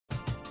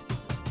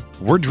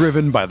We're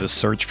driven by the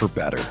search for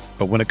better.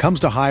 But when it comes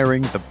to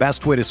hiring, the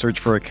best way to search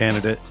for a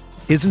candidate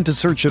isn't to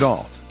search at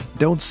all.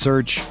 Don't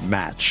search,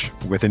 match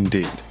with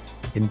Indeed.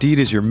 Indeed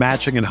is your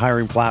matching and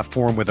hiring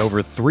platform with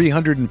over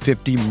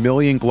 350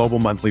 million global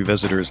monthly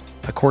visitors,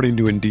 according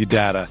to Indeed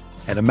data,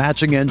 and a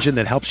matching engine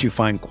that helps you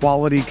find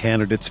quality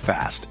candidates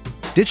fast.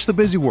 Ditch the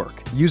busy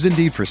work. Use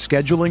Indeed for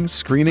scheduling,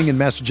 screening, and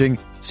messaging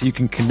so you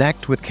can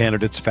connect with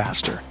candidates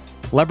faster.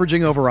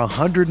 Leveraging over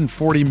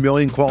 140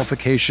 million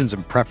qualifications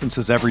and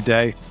preferences every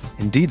day,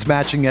 Indeed's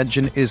matching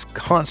engine is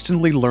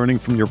constantly learning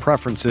from your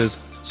preferences,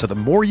 so the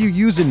more you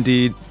use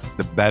Indeed,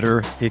 the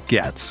better it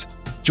gets.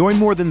 Join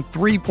more than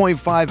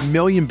 3.5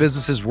 million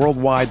businesses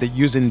worldwide that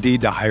use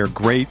Indeed to hire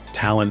great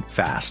talent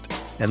fast.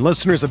 And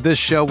listeners of this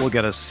show will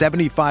get a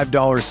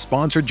 $75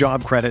 sponsored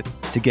job credit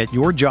to get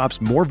your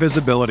jobs more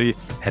visibility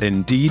at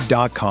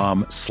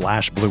Indeed.com/Blue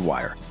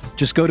Wire.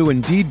 Just go to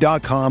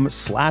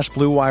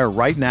Indeed.com/Blue Wire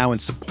right now and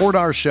support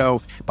our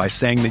show by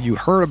saying that you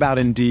heard about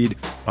Indeed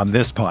on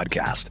this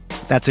podcast.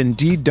 That's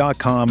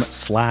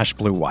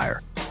Indeed.com/Blue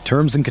Wire.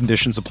 Terms and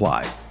conditions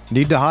apply.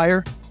 Need to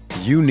hire?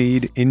 You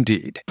need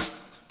Indeed.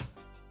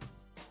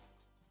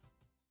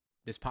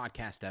 This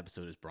podcast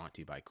episode is brought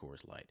to you by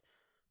Coors Light.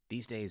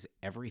 These days,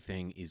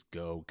 everything is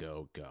go,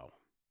 go, go.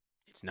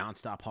 It's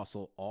nonstop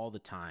hustle all the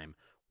time.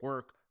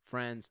 Work,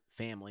 friends,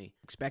 family,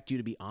 expect you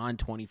to be on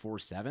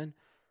 24/7.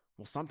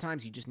 Well,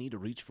 sometimes you just need to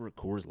reach for a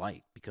Coors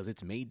Light because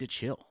it's made to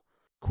chill.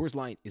 Coors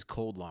Light is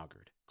cold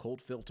lagered,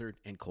 cold filtered,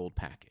 and cold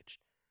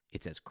packaged.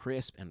 It's as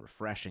crisp and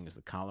refreshing as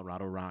the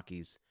Colorado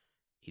Rockies.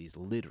 It is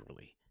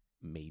literally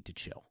made to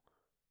chill.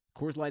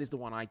 Coors Light is the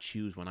one I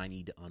choose when I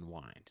need to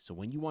unwind. So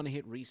when you want to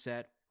hit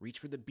reset, reach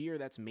for the beer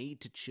that's made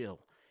to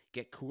chill.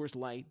 Get Coors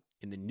Light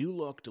in the new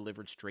look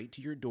delivered straight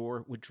to your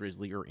door with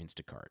Drizzly or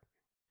Instacart.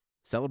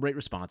 Celebrate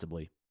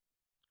responsibly.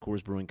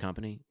 Coors Brewing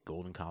Company,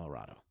 Golden,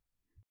 Colorado.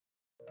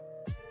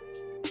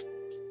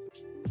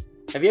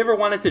 Have you ever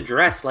wanted to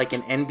dress like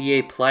an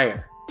NBA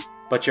player,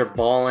 but you're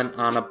balling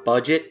on a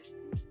budget?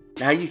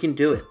 Now you can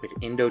do it with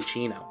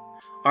Indochino.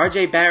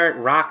 RJ Barrett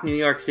rocked New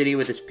York City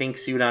with his pink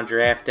suit on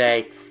draft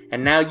day,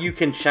 and now you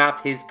can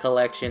shop his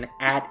collection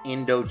at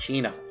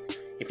Indochino.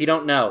 If you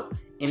don't know,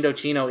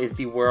 Indochino is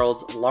the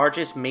world's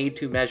largest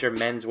made-to-measure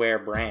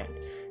menswear brand.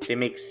 They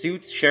make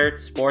suits,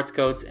 shirts, sports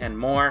coats, and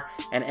more,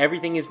 and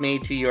everything is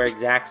made to your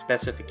exact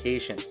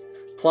specifications.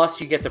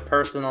 Plus, you get to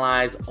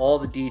personalize all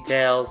the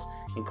details,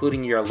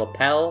 including your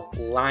lapel,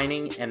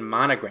 lining, and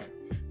monogram.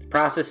 The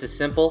process is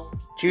simple.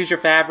 Choose your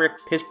fabric,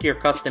 pick your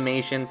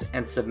customations,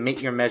 and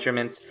submit your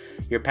measurements.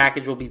 Your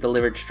package will be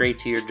delivered straight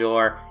to your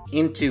door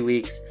in 2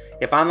 weeks.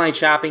 If online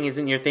shopping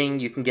isn't your thing,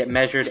 you can get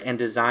measured and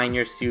design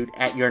your suit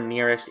at your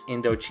nearest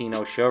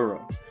Indochino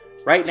showroom.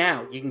 Right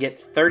now, you can get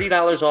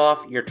 $30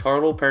 off your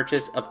total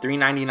purchase of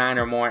 $3.99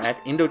 or more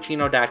at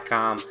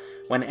Indochino.com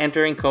when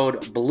entering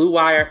code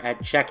BLUEWIRE at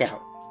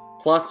checkout.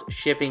 Plus,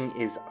 shipping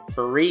is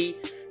free.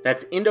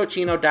 That's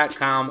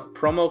Indochino.com,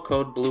 promo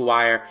code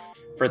BLUEWIRE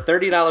for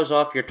 $30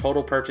 off your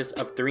total purchase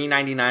of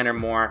 $3.99 or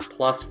more,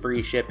 plus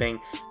free shipping.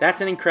 That's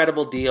an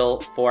incredible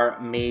deal for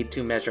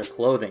made-to-measure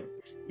clothing.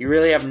 You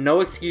really have no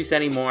excuse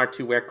anymore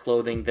to wear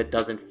clothing that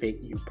doesn't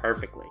fit you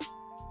perfectly.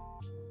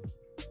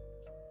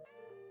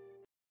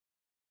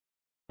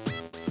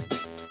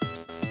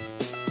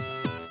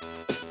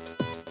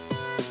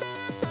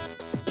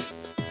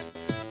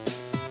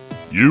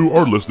 You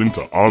are listening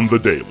to On the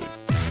Daily,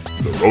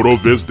 the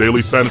RotoViz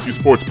Daily Fantasy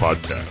Sports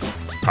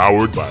Podcast,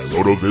 powered by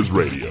RotoViz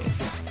Radio.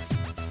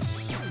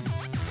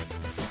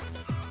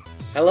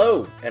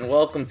 Hello, and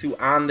welcome to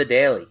On the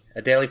Daily,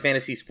 a daily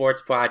fantasy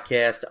sports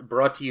podcast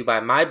brought to you by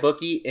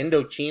MyBookie,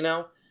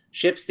 Indochino,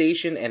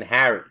 ShipStation, and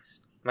Harry's.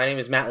 My name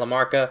is Matt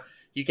LaMarca.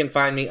 You can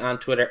find me on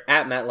Twitter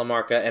at Matt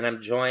LaMarca, and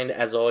I'm joined,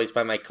 as always,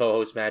 by my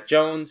co-host Matt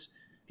Jones,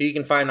 who you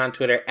can find on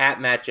Twitter at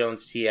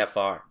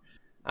MattJonesTFR.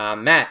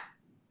 Matt,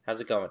 how's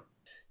it going?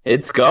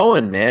 It's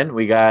going, man.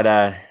 We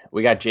got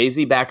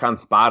Jay-Z back on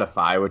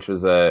Spotify, which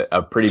was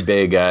a pretty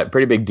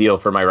big deal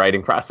for my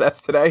writing process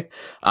today.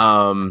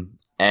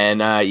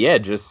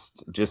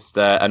 Just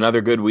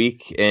another good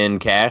week in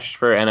cash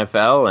for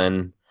NFL,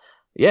 and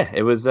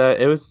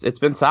it's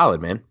been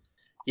solid, man.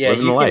 Yeah,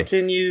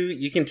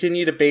 you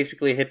continue to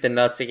basically hit the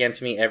nuts against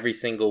me every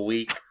single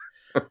week.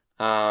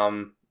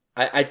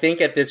 I think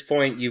at this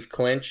point you've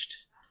clinched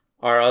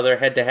our other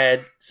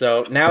head-to-head,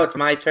 so now it's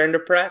my turn to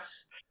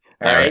press.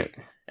 All right.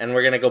 And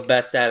we're going to go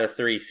best out of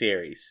 3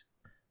 series.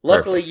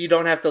 Luckily, Perfect. You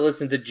don't have to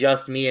listen to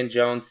just me and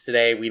Jones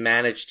today. We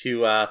managed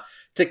to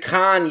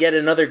con yet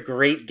another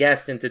great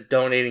guest into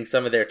donating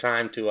some of their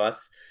time to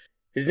us.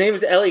 His name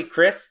is Elliot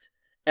Christ.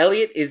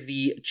 Elliot is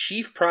the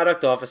Chief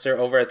Product Officer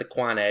over at the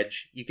Quant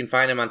Edge. You can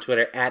find him on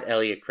Twitter at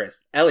Elliot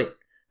Christ. Elliot,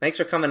 thanks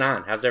for coming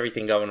on. How's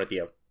everything going with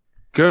you?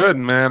 Good,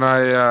 man.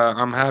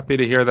 I'm happy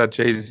to hear that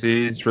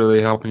Jay-Z is really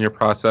helping your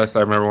process. I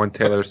remember when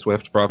Taylor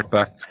Swift brought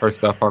back her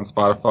stuff on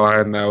Spotify,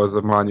 and that was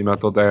a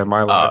monumental day in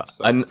my life.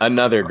 So.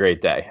 Another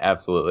great day,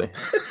 absolutely.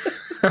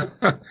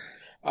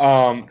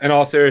 In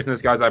all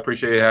seriousness, guys, I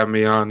appreciate you having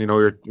me on. You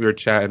know, we were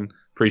chatting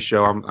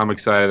pre-show. I'm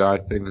excited. I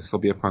think this will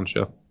be a fun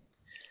show.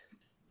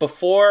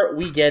 Before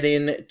we get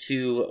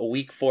into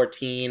Week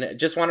 14,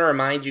 just want to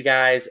remind you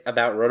guys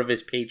about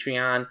RotoViz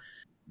Patreon.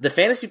 The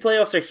fantasy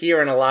playoffs are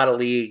here in a lot of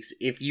leagues.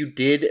 If you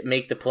did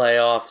make the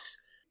playoffs,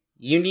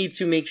 you need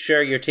to make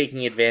sure you're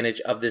taking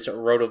advantage of this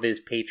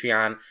RotoViz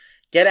Patreon.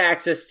 Get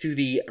access to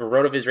the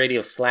RotoViz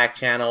Radio Slack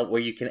channel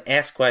where you can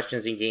ask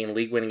questions and gain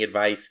league-winning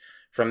advice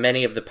from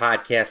many of the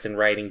podcast and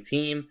writing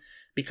team.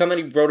 Become a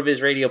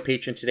RotoViz Radio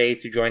patron today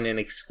to join an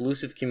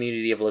exclusive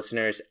community of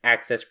listeners,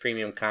 access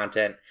premium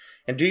content,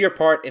 and do your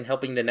part in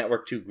helping the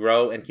network to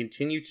grow and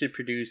continue to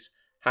produce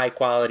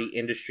high-quality,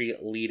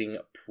 industry-leading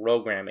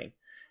programming.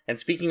 And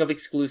speaking of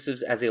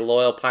exclusives, as a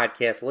loyal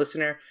podcast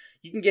listener,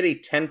 you can get a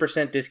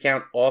 10%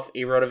 discount off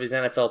a RotoViz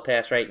NFL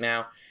Pass right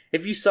now.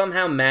 If you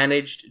somehow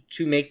managed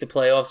to make the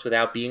playoffs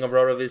without being a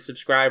RotoViz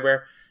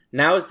subscriber,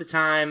 now is the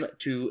time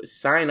to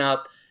sign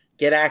up,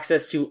 get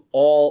access to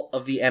all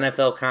of the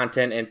NFL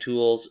content and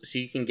tools so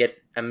you can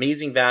get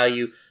amazing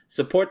value,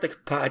 support the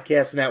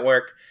podcast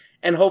network,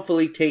 and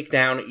hopefully take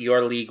down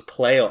your league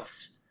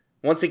playoffs.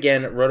 Once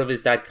again,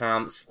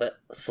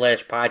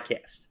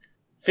 rotoviz.com/podcast.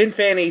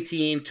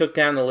 FinFan18 took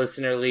down the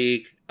Listener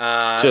League.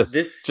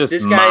 This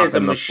guy is a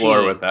machine. The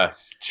floor with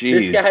us. Jeez,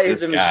 this guy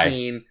is a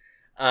machine.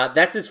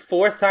 That's his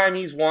 4th time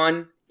he's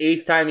won,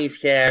 8th time he's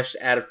cashed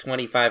out of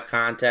 25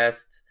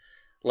 contests.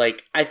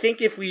 Like, I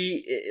think if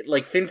we,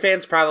 like,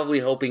 FinFan's probably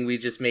hoping we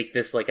just make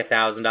this like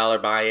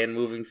 $1,000 buy-in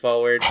moving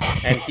forward,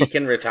 and he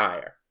can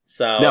retire.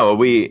 So no,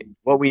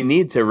 what we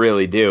need to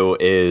really do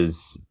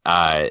is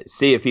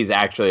see if he's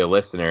actually a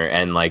listener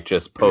and like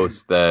just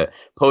post the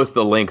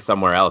link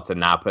somewhere else and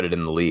not put it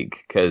in the league,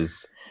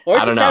 because or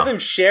just have him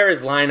share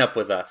his lineup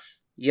with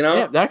us. You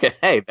know, that could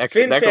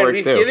FinFan, work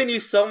we've too. given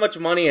you so much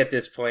money at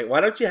this point.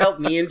 Why don't you help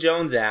me and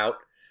Jones out?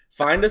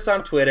 Find us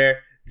on Twitter,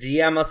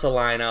 DM us a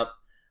lineup.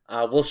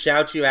 We'll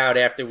shout you out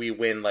after we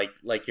win,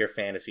 like your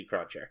fantasy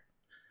cruncher.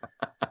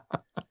 All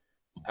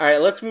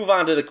right, let's move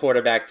on to the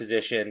quarterback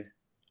position.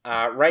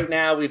 Right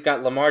now, we've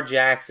got Lamar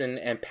Jackson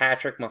and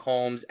Patrick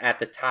Mahomes at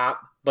the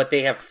top, but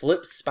they have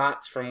flipped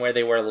spots from where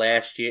they were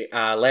last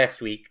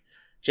week.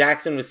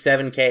 Jackson was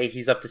 7K.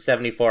 He's up to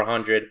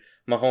 7,400.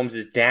 Mahomes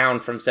is down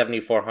from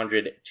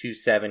 7,400 to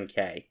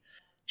 7K.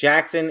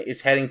 Jackson is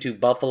heading to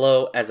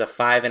Buffalo as a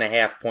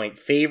 5.5-point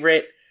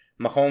favorite.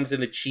 Mahomes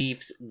and the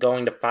Chiefs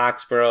going to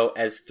Foxborough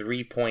as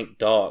 3-point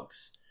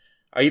dogs.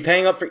 Are you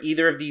paying up for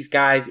either of these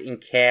guys in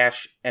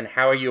cash, and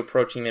how are you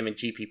approaching them in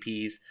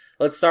GPPs?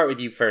 Let's start with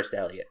you first,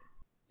 Elliot.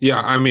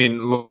 Yeah, I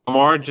mean,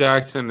 Lamar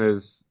Jackson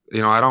is,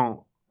 I don't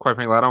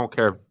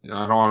care if,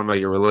 I don't want to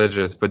make it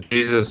religious, but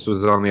Jesus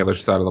was on the other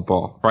side of the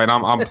ball, right?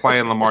 I'm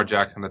playing Lamar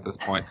Jackson at this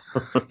point.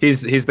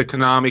 He's the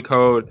Konami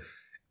code.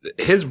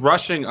 His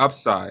rushing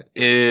upside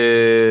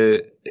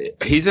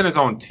he's in his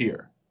own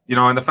tier,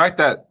 and the fact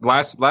that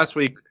last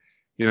week,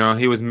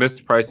 he was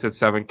mispriced at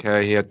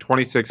 7K. He had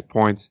 26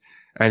 points.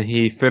 And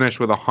he finished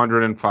with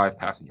 105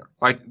 passing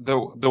yards. Like,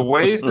 the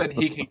ways that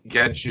he can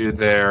get you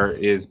there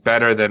is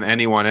better than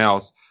anyone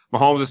else.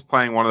 Mahomes is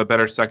playing one of the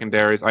better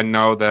secondaries. I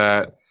know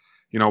that,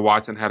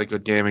 Watson had a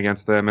good game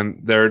against them, and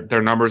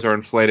their numbers are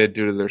inflated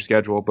due to their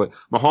schedule. But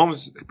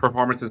Mahomes'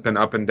 performance has been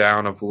up and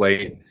down of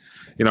late.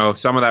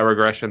 Some of that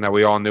regression that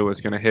we all knew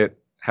was going to hit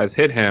has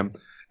hit him.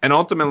 And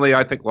ultimately,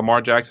 I think Lamar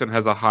Jackson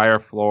has a higher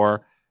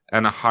floor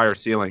and a higher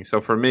ceiling.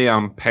 So for me,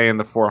 I'm paying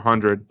the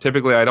 400.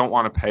 Typically, I don't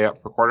want to pay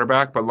up for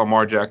quarterback, but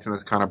Lamar Jackson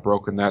has kind of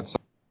broken that.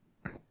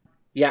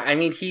 Yeah, I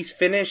mean, he's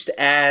finished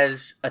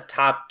as a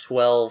top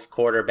 12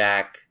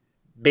 quarterback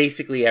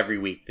basically every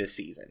week this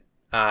season.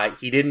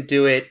 He didn't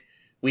do it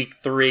week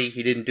 3.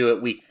 He didn't do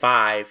it week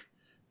 5.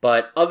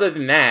 But other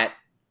than that,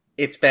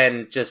 it's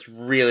been just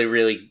really,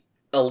 really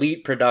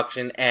elite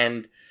production.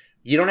 And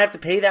you don't have to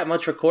pay that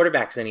much for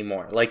quarterbacks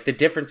anymore. Like, the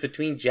difference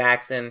between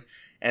Jackson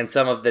and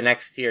some of the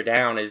next tier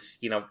down is,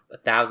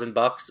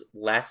 $1,000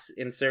 less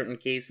in certain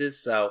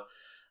cases. So,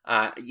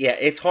 yeah,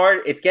 it's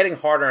hard. It's getting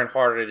harder and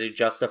harder to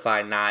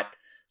justify not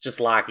just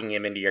locking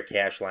him into your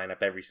cash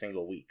lineup every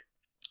single week.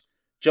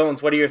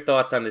 Jones, what are your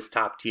thoughts on this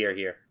top tier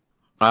here?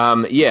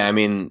 Yeah, I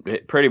mean,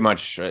 pretty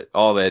much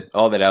all that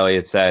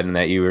Elliot said and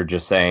that you were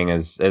just saying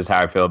is how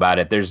I feel about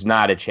it. There's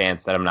not a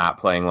chance that I'm not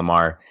playing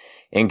Lamar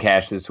in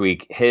cash this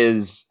week.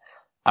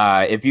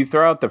 If you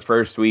throw out the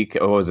first week,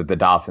 what was it, the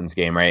Dolphins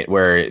game, right,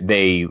 where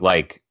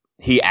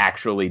he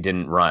actually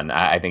didn't run.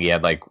 I think he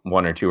had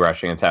 1 or 2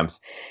 rushing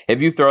attempts.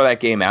 If you throw that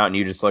game out and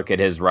you just look at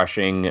his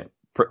rushing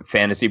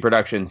fantasy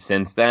production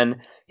since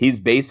then, he's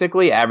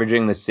basically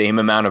averaging the same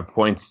amount of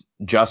points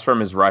just from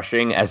his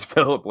rushing as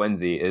Philip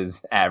Lindsay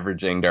is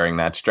averaging during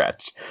that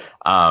stretch,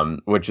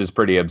 which is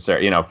pretty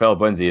absurd.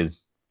 Philip Lindsay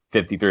is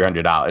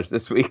 $5,300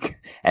 this week,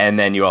 and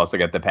then you also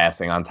get the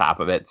passing on top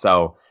of it.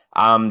 So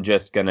I'm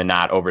just going to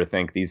not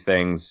overthink these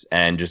things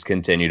and just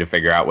continue to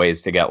figure out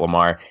ways to get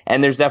Lamar.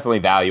 And there's definitely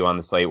value on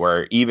the slate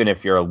where even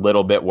if you're a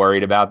little bit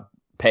worried about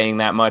paying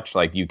that much,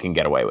 you can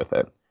get away with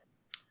it.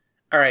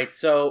 All right,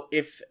 so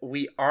if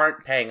we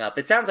aren't paying up,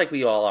 it sounds like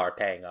we all are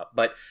paying up,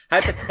 but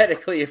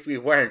hypothetically, if we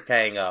weren't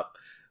paying up,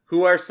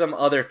 who are some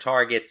other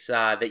targets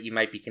that you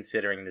might be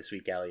considering this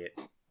week, Elliot?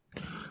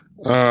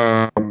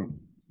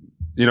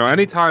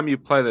 anytime you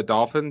play the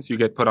Dolphins, you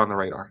get put on the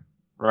radar,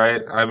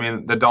 right? I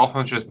mean, the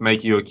Dolphins just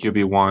make you a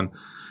QB1.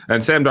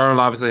 And Sam Darnold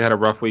obviously had a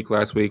rough week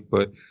last week,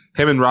 but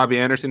him and Robbie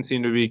Anderson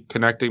seem to be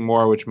connecting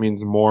more, which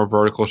means more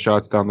vertical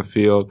shots down the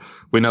field.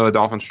 We know the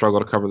Dolphins struggle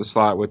to cover the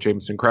slot with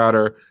Jamison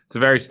Crowder. It's a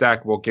very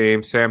stackable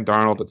game. Sam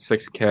Darnold at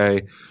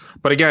 $6K.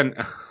 But again,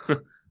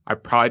 I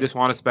probably just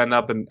want to spend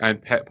up and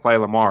play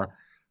Lamar.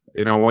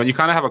 When you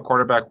kind of have a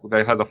quarterback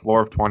that has a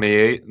floor of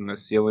 28 and the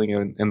ceiling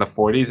in the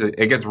 40s,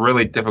 it gets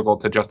really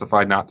difficult to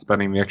justify not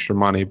spending the extra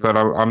money. But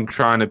I'm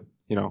trying to,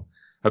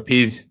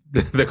 appease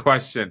the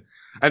question.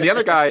 And the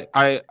other guy,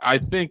 I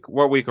think,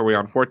 what week are we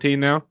on? 14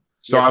 now?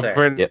 So yes, I've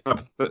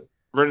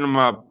written him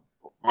up.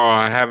 Oh,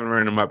 I haven't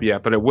written him up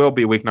yet, but it will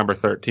be week number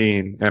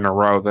 13 in a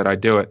row that I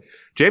do it.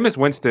 Jameis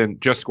Winston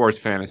just scores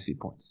fantasy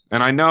points.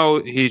 And I know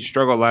he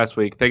struggled last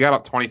week. They got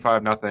up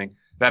 25-0.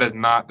 That is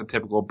not the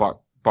typical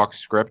Bucs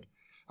script.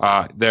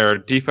 Their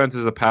defense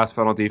is a pass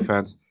funnel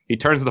defense. He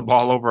turns the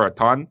ball over a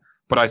ton,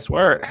 but I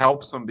swear it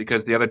helps him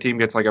because the other team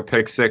gets like a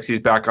pick six.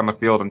 He's back on the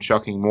field and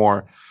chucking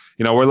more.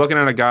 We're looking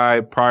at a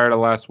guy prior to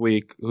last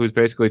week who's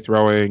basically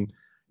throwing,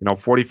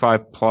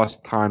 45 plus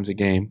times a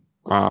game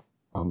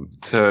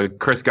to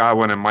Chris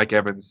Godwin, and Mike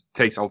Evans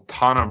takes a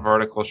ton of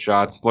vertical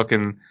shots,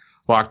 looking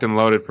locked and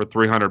loaded for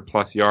 300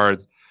 plus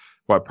yards.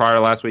 But prior to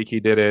last week, he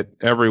did it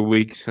every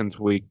week since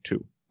week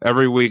 2,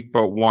 every week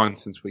but one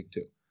since week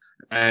 2.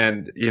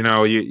 And,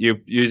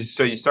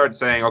 so you start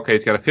saying, okay,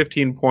 he's got a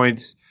 15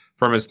 points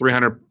from his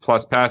 300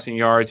 plus passing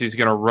yards. He's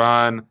going to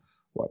run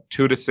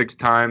 2 to 6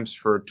 times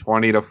for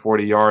 20 to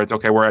 40 yards.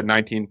 Okay, we're at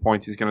 19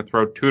 points. He's going to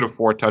throw 2 to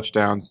 4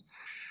 touchdowns,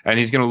 and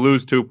he's going to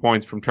lose 2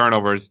 points from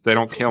turnovers. They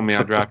don't kill me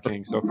on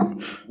DraftKings. So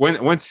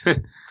once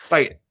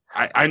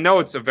I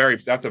know that's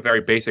a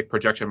very basic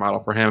projection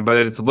model for him, but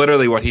it's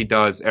literally what he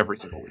does every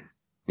single week.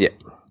 Yeah.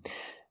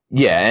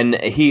 Yeah, and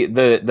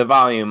the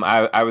volume,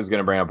 I was going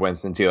to bring up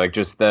Winston too. Like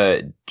just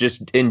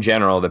in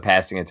general, the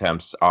passing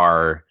attempts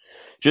are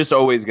just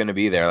always going to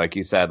be there. Like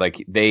you said,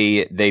 like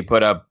they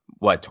put up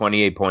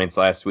 28 points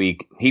last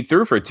week. He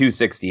threw for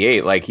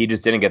 268. Like he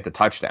just didn't get the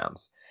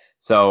touchdowns.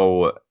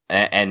 So,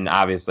 and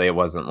obviously it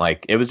wasn't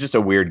like, it was just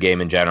a weird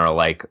game in general.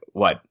 Like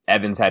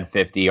Evans had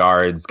 50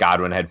 yards,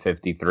 Godwin had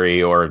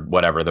 53 or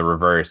whatever, the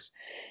reverse.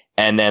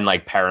 And then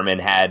like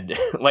Perriman had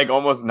like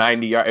almost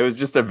 90 yards. It was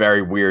just a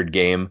very weird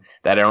game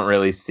that I don't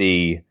really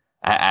see.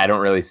 I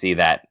don't really see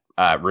that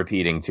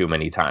repeating too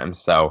many times.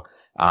 So,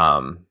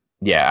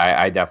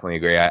 I definitely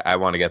agree. I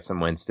want to get some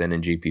Winston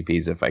and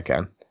GPPs if I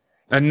can.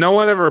 And no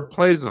one ever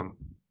plays him.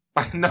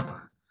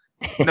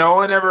 No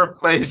one ever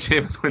plays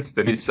Jameis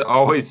Winston. He's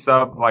always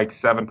sub like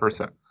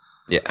 7%.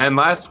 Yeah. And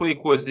last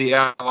week was the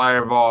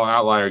outlier of all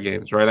outlier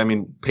games, right? I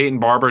mean, Peyton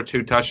Barber,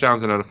 2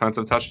 touchdowns and a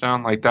defensive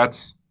touchdown. Like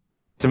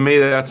to me,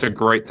 that's a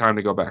great time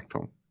to go back to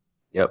him.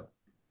 Yep.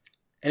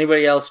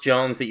 Anybody else,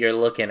 Jones, that you're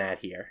looking at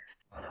here?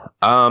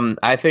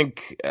 I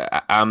think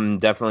I'm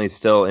definitely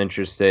still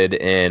interested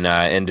in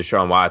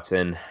Deshaun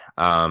Watson,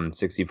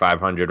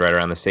 6,500, right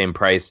around the same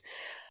price.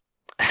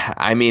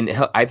 I mean,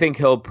 I think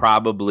he'll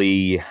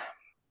probably,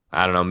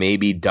 I don't know,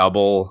 maybe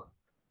double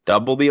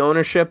the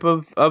ownership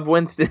of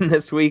Winston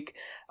this week,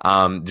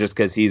 just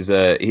because he's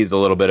a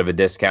little bit of a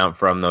discount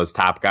from those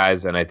top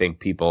guys, and I think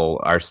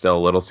people are still a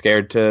little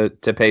scared to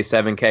pay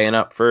 $7K and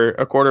up for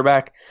a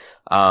quarterback.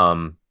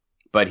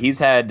 But he's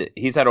had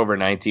over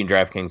 19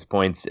 DraftKings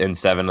points in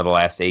 7 of the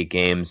last 8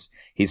 games.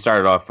 He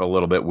started off a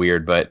little bit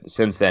weird, but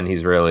since then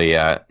he's really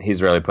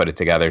put it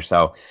together.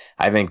 So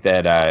I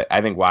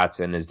think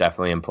Watson is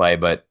definitely in play.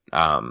 But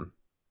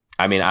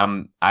I mean,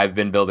 I've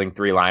been building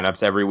 3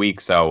 lineups every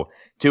week, so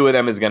 2 of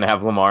them is going to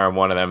have Lamar, and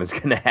 1 of them is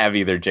going to have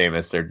either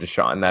Jameis or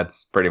Deshaun.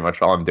 That's pretty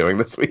much all I'm doing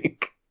this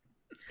week.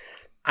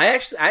 I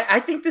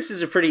think this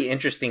is a pretty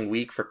interesting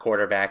week for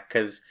quarterback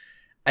because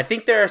I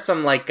think there are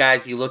some like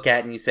guys you look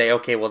at and you say,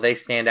 okay, well, they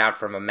stand out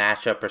from a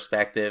matchup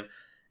perspective.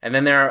 And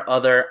then there are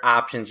other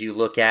options you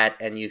look at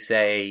and you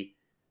say,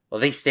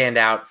 well, they stand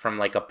out from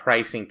like a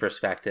pricing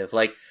perspective.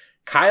 Like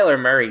Kyler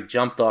Murray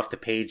jumped off the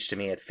page to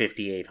me at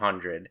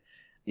 5,800.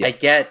 Yeah.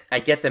 I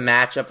get the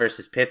matchup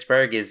versus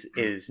Pittsburgh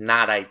is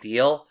not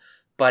ideal,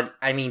 but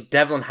I mean,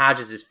 Devlin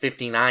Hodges is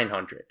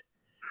 5,900.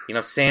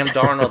 Sam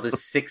Darnold is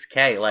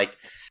 6K. Like,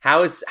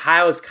 how is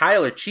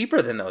Kyler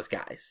cheaper than those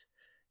guys?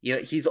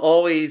 He's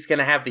always going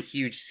to have the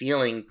huge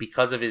ceiling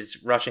because of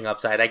his rushing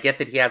upside. I get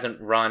that he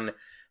hasn't run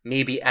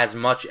maybe as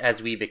much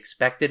as we've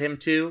expected him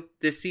to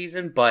this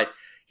season, but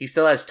he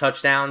still has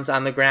touchdowns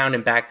on the ground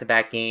in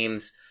back-to-back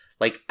games.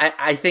 Like,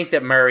 I think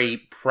that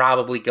Murray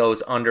probably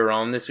goes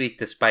under-owned this week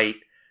despite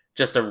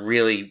just a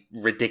really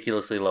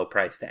ridiculously low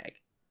price tag.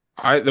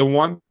 The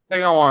one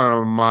thing I want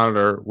to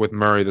monitor with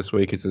Murray this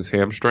week is his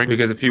hamstring,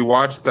 because if you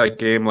watched that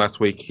game last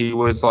week, he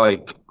was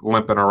like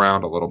limping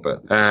around a little bit.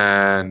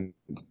 And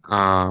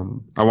I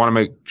want to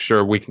make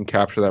sure we can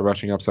capture that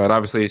rushing upside.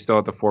 Obviously, he's still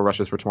at the 4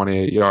 rushes for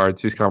 28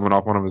 yards. He's coming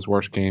off one of his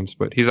worst games,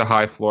 but he's a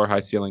high floor, high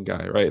ceiling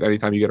guy, right?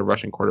 Anytime you get a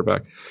rushing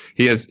quarterback,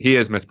 he is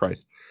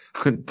mispriced.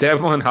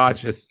 Devlin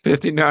Hodges,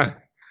 59.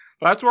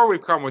 That's where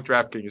we've come with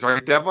DraftKings.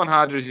 Like Devlin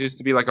Hodges used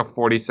to be like a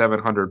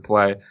 4,700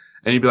 play,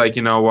 and you'd be like,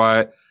 you know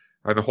what?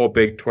 I had a whole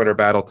big Twitter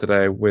battle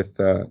today with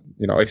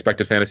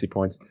expected fantasy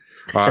points,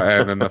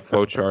 and then the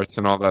flow charts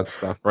and all that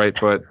stuff, right?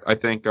 But I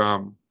think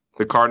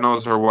the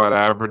Cardinals are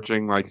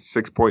averaging like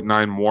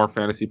 6.9 more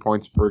fantasy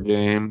points per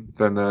game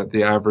than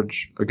the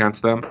average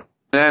against them.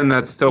 And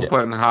that's still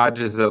putting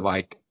Hodges at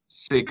like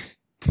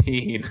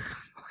 16.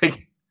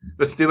 Like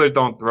the Steelers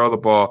don't throw the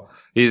ball.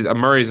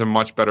 Murray's a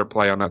much better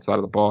play on that side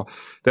of the ball.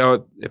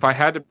 Though, if I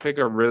had to pick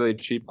a really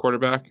cheap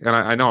quarterback, and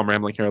I know I'm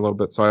rambling here a little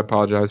bit, so I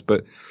apologize,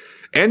 but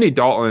Andy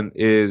Dalton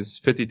is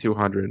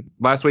 5,200.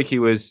 Last week it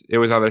was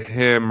either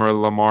him or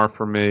Lamar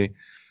for me.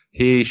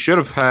 He should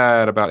have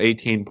had about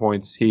 18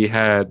 points. He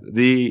had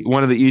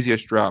one of the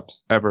easiest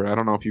drops ever. I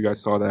don't know if you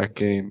guys saw that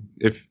game.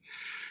 If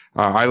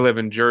I live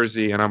in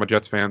Jersey and I'm a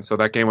Jets fan, so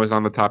that game was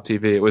on the top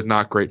TV. It was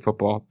not great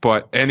football,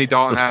 but Andy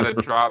Dalton had a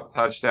drop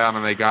touchdown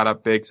and they got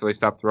up big, so they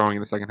stopped throwing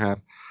in the second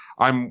half.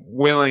 I'm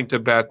willing to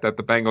bet that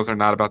the Bengals are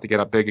not about to get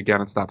up big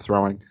again and stop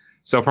throwing.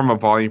 So from a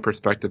volume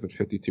perspective at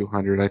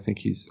 5,200, I think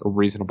he's a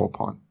reasonable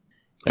pawn.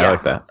 Yeah, I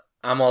like that.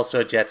 I'm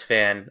also a Jets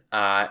fan,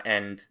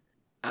 and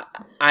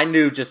I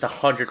knew just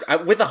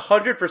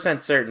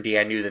 100% certainty,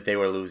 I knew that they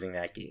were losing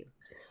that game.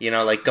 You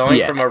know, like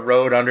going from a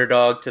road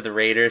underdog to the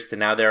Raiders to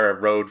now they're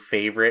a road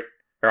favorite,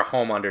 or a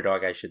home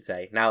underdog, I should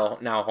say. Now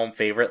a home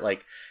favorite.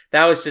 Like,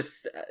 that was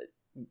just,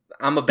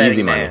 I'm a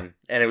betting man,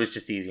 and it was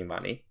just easy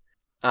money.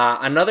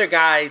 Another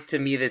guy to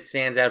me that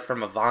stands out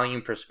from a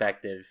volume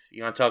perspective,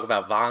 you want to talk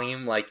about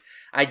volume? Like,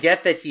 I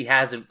get that he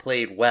hasn't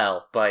played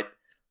well, but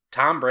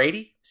Tom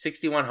Brady,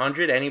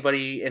 6,100,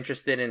 anybody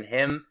interested in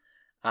him?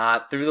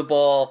 Threw the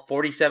ball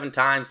 47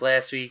 times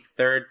last week,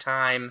 third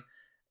time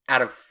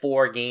out of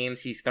 4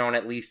 games. He's thrown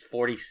at least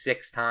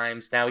 46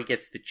 times. Now he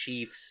gets the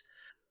Chiefs.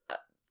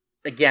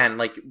 Again,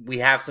 like, we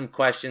have some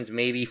questions.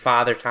 Maybe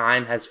Father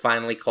Time has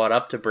finally caught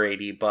up to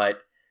Brady,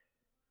 but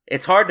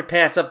it's hard to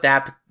pass up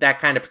that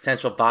kind of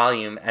potential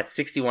volume at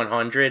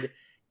 6,100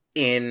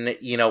 in,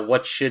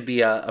 what should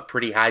be a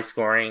pretty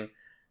high-scoring,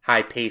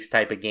 high-paced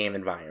type of game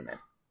environment.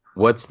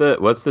 What's the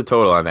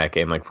total on that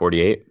game? Like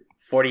 48?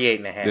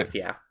 48.5,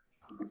 yeah.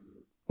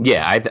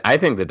 Yeah, I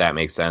think that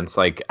makes sense.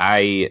 Like,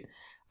 I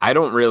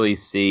don't really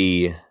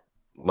see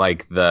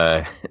like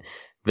the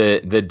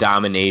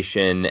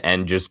domination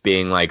and just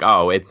being like,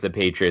 oh, it's the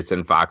Patriots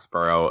in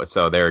Foxborough,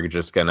 so they're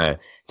just gonna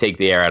take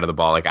the air out of the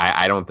ball. Like,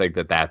 I don't think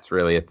that's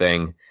really a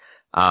thing.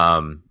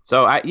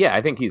 So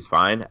I think he's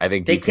fine. I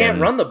think they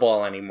can't run the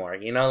ball anymore.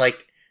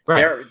 Like,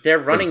 right. Their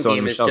running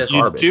game is just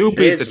garbage. You do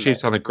beat the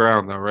Chiefs on the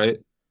ground, though, right?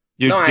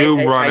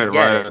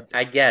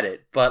 I get it,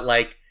 but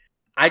like,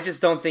 I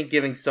just don't think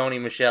giving Sony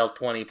Michel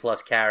 20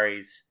 plus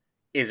carries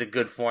is a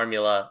good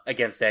formula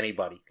against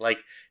anybody. Like,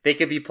 they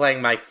could be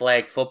playing my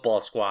flag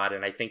football squad,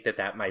 and I think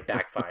that might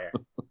backfire.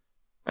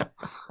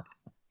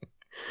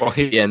 Well,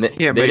 he can't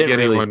make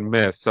anyone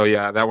miss, so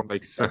yeah, that one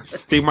makes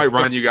sense. He might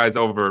run you guys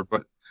over,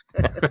 but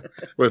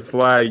with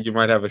flag, you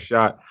might have a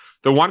shot.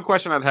 The one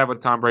question I'd have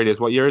with Tom Brady is,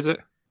 what year is it?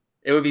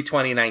 It would be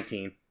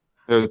 2019.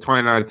 It was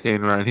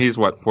 2019, right? And he's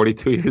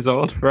 42 years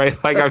old,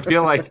 right? Like, I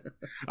feel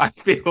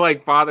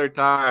like Father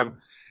Time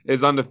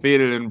is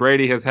undefeated, and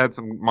Brady has had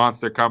some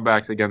monster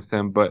comebacks against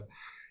him, but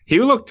he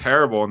looked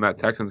terrible in that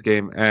Texans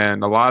game,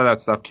 and a lot of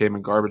that stuff came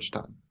in garbage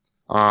time.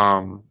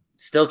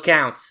 Still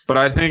counts. But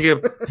I think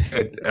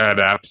it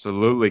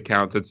absolutely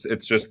counts.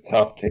 It's just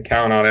tough to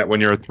count on it when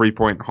you're a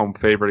 3-point home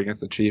favorite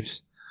against the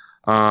Chiefs.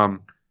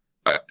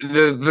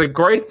 The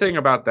great thing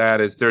about that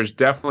is there's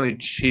definitely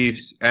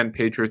Chiefs and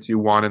Patriots you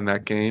want in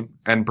that game,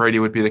 and Brady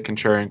would be the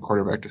contrarian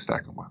quarterback to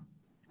stack them with.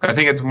 I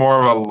think it's more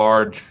of a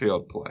large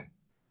field play.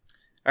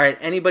 All right,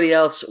 anybody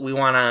else we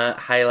want to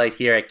highlight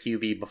here at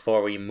QB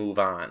before we move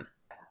on?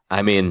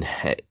 I mean,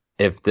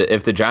 if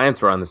the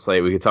Giants were on the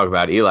slate, we could talk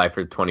about Eli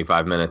for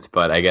 25 minutes,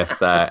 but I guess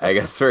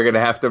we're going to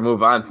have to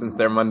move on since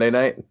they're Monday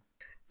night.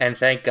 And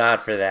thank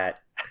God for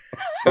that.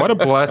 What a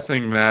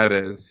blessing that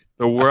is.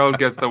 The world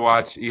gets to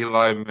watch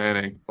Eli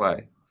Manning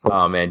play.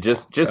 Oh man,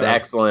 just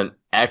excellent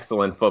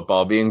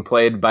football being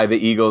played by the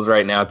Eagles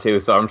right now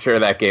too, so I'm sure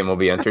that game will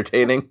be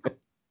entertaining.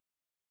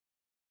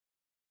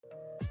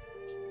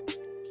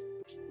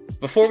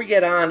 Before we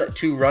get on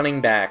to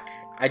running back,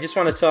 I just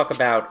want to talk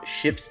about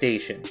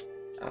ShipStation.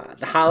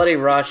 The holiday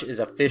rush is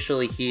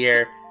officially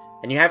here,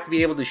 and you have to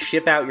be able to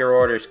ship out your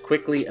orders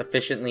quickly,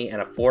 efficiently,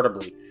 and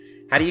affordably.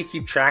 How do you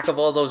keep track of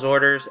all those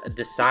orders,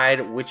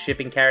 decide which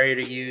shipping carrier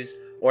to use,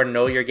 or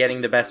know you're getting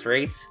the best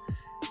rates?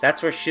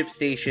 That's where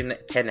ShipStation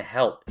can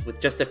help.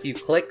 With just a few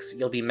clicks,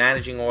 you'll be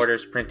managing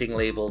orders, printing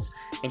labels,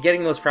 and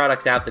getting those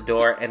products out the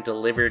door and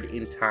delivered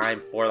in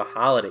time for the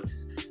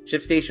holidays.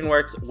 ShipStation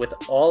works with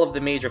all of the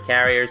major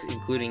carriers,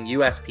 including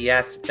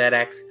USPS,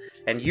 FedEx,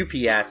 and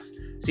UPS,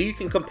 so you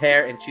can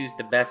compare and choose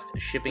the best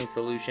shipping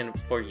solution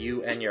for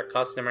you and your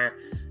customer.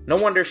 No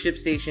wonder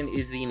ShipStation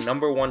is the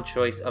 #1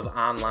 choice of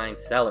online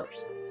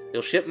sellers.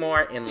 You'll ship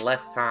more in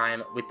less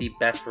time with the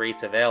best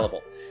rates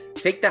available.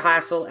 Take the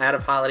hassle out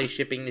of holiday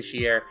shipping this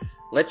year.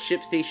 Let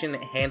ShipStation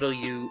handle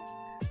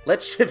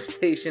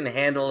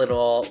it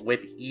all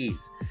with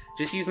ease.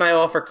 Just use my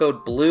offer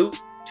code BLUE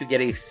to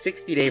get a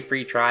 60-day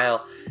free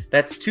trial.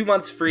 That's 2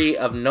 months free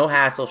of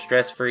no-hassle,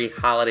 stress-free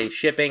holiday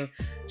shipping.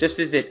 Just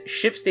visit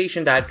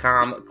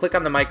ShipStation.com, click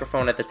on the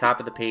microphone at the top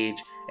of the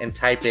page, and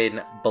type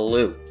in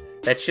BLUE.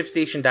 That's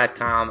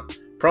ShipStation.com,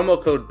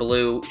 promo code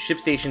BLUE,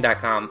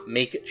 ShipStation.com.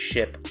 Make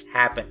ship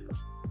happen.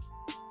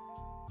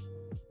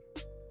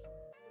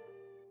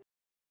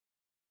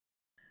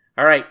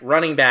 All right,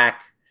 running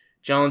back.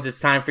 Jones, it's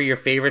time for your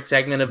favorite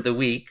segment of the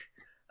week.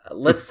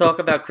 Let's talk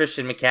about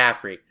Christian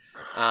McCaffrey.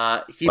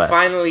 He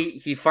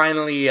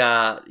finally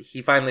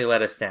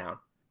let us down.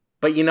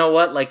 But you know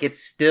what? Like, it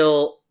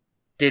still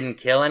didn't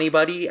kill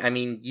anybody. I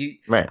mean,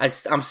 Right.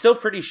 I'm still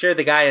pretty sure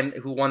the guy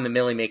who won the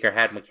Millie Maker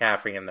had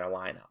McCaffrey in their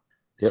lineup.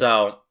 Yep.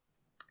 So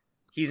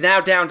he's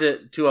now down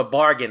to a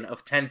bargain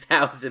of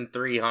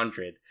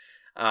 10,300.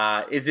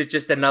 Is it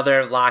just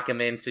another lock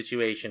him in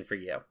situation for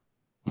you?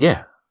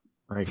 Yeah.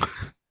 Like,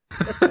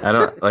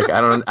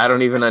 I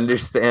don't even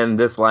understand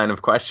this line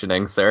of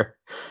questioning, sir.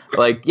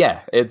 Like,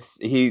 yeah,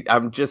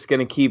 I'm just going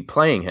to keep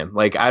playing him.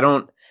 Like, I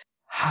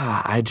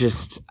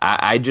just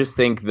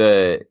think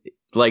that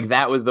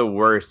was the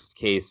worst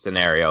case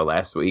scenario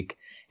last week.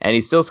 And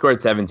he still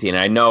scored 17.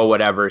 I know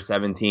whatever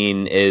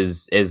 17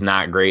 is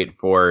not great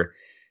for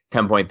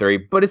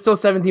 10.3, but it's still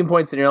 17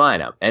 points in your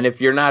lineup. And if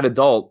you're not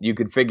adult, you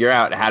could figure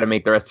out how to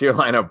make the rest of your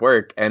lineup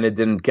work, and it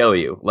didn't kill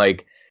you.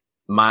 Like,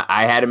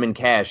 I had him in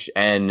cash,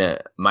 and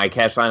my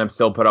cash lineup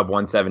still put up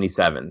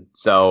 177.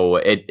 So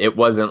it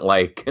wasn't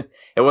like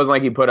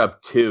he put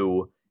up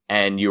 2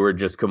 and you were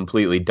just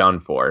completely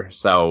done for.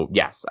 So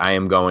yes, I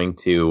am going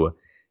to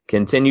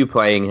continue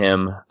playing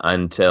him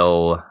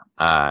until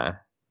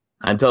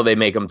they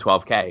make him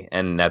 12K,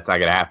 and that's not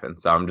gonna happen.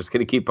 So I'm just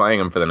gonna keep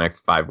playing him for the next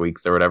 5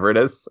 weeks or whatever it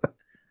is.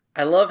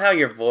 I love how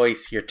your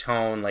voice, your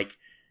tone, like,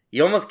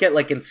 you almost get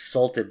like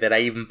insulted that I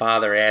even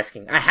bother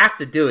asking. I have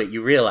to do it.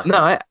 You realize?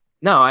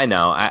 No, I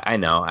know. I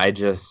know. I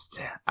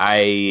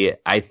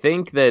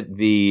think that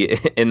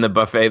in the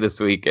buffet this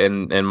week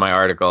in my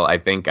article, I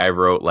think I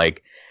wrote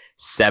like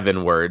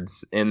 7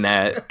 words in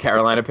that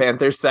Carolina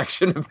Panthers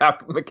section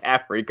about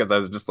McCaffrey, because I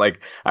was just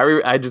like,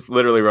 I just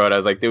literally wrote, I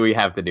was like, do we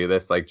have to do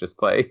this? Like, just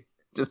play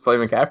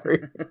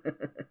McCaffrey.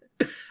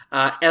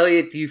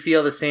 Elliot, do you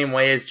feel the same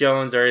way as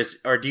Jones,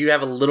 or do you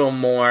have a little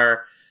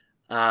more?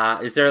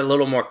 Is there a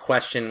little more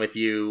question with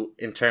you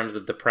in terms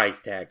of the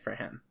price tag for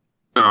him?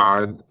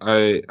 No,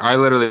 I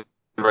literally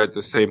write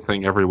the same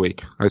thing every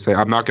week. I say,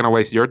 I'm not going to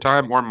waste your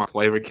time or my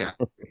flavor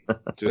cap.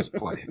 Just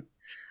play.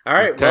 All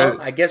right,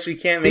 well, I guess we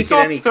can't make it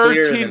any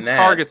clearer than that. He saw 13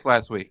 targets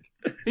last week.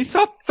 He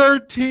saw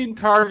 13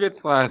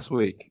 targets last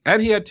week,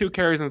 and he had 2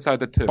 carries inside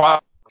the 2.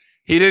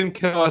 He didn't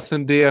kill us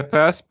in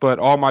DFS, but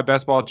all my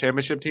best ball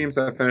championship teams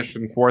that finished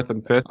in 4th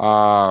and 5th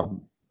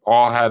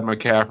all had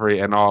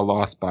McCaffrey and all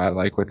lost by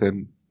like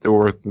within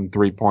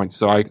 3 points.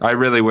 So I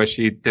really wish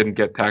he didn't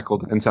get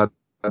tackled inside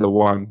the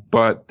 1,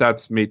 but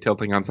that's me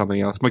tilting on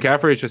something else.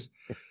 McCaffrey is just,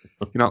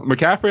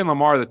 McCaffrey and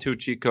Lamar are the 2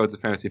 cheat codes of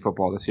fantasy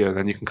football this year.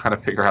 Then you can kind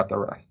of figure out the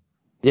rest.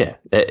 Yeah,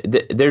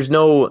 there's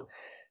no,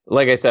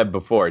 like I said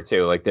before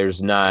too, like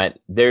it's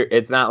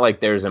not like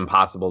there's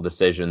impossible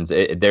decisions.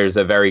 There's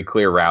a very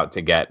clear route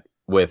to get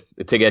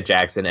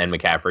Jackson and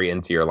McCaffrey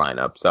into your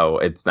lineup. So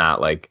it's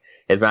not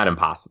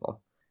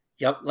impossible.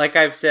 Yep, like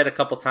I've said a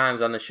couple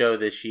times on the show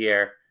this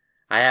year,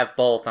 I have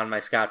both on my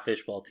Scott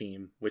Fishbowl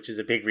team, which is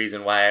a big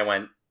reason why I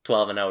went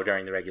 12-0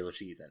 during the regular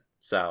season.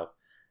 So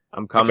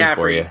I'm coming McCaffrey,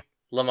 for you.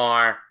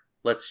 Lamar,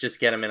 let's just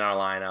get them in our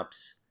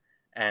lineups.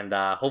 And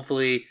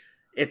hopefully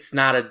it's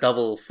not a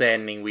double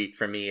saddening week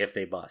for me if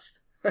they bust.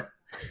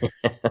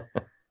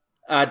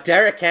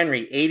 Derrick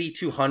Henry,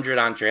 8,200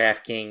 on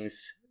DraftKings.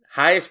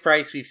 Highest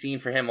price we've seen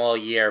for him all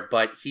year,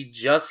 but he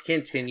just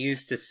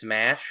continues to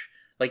smash.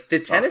 Like, the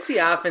Tennessee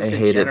offense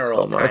in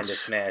general kind of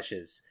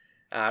smashes.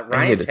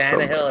 Ryan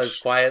Tannehill has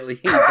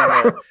quietly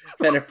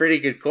been a pretty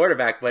good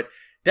quarterback, but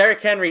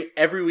Derrick Henry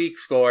every week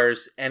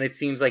scores, and it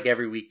seems like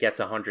every week gets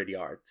 100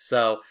 yards.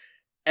 So,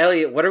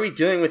 Elliot, what are we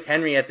doing with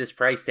Henry at this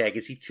price tag?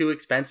 Is he too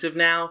expensive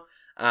now?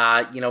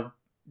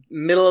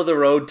 Middle of the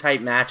road type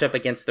matchup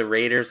against the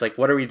Raiders. Like,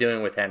 what are we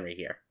doing with Henry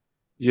here?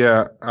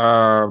 Yeah.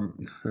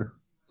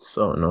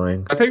 So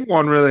annoying. I think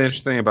one really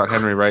interesting thing about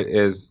Henry, right,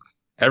 is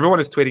everyone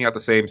is tweeting out the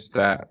same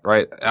stat,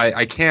 right?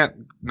 I can't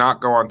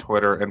not go on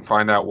Twitter and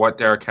find out what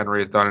Derrick Henry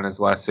has done in his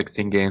last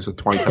 16 games with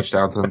 20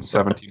 touchdowns and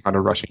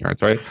 1,700 rushing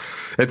yards, right?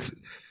 It's,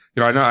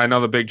 I know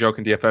the big joke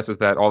in DFS is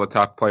that all the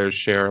top players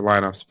share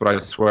lineups, but I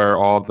swear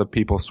all the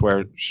people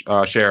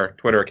share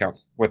Twitter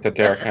accounts with the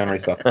Derrick Henry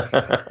stuff.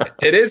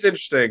 It is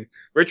interesting.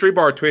 Rich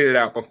Rebar tweeted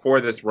out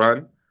before this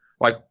run,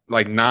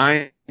 like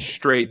 9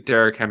 straight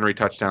Derrick Henry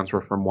touchdowns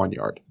were from 1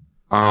 yard.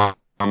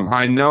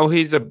 I know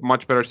he's a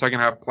much better second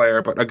half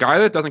player, but a guy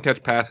that doesn't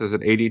catch passes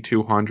at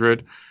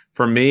 8,200,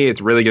 for me,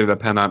 it's really going to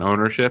depend on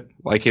ownership.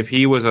 Like, if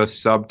he was a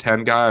sub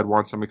 10 guy, I'd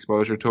want some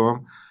exposure to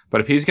him.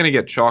 But if he's going to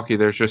get chalky,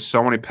 there's just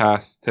so many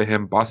paths to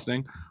him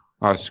busting,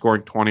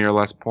 scoring 20 or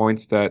less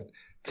points that,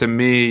 to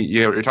me,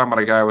 you're talking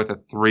about a guy with a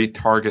 3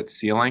 target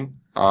ceiling.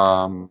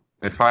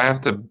 If I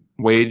have to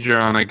wager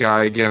on a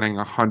guy getting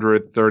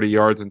 130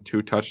 yards and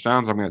 2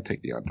 touchdowns, I'm going to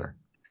take the under.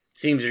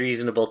 Seems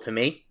reasonable to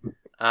me.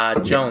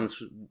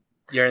 Jones,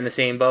 you're in the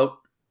same boat?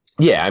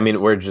 Yeah, I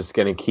mean, we're just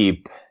going to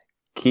keep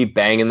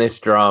banging this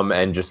drum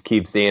and just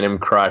keep seeing him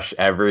crush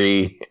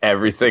every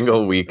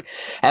single week.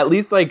 At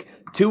least like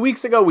 2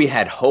 weeks ago, we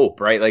had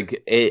hope, right?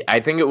 Like I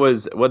think it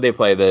was what they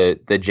play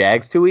the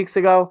Jags 2 weeks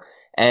ago.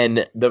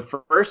 And the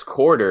first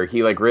quarter,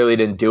 he like really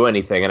didn't do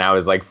anything. And I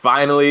was like,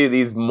 finally,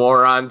 these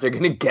morons are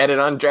going to get it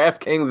on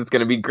DraftKings. It's going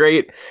to be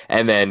great.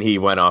 And then he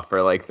went off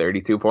for like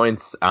 32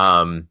 points.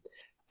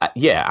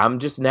 Yeah, I'm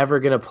just never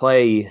going to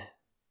play.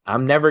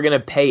 I'm never going to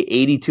pay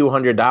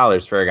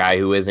 $8,200 for a guy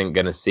who isn't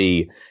going to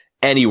see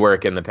any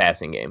work in the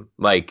passing game.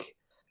 Like,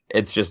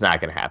 it's just not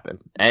going to happen.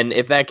 And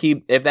if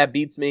that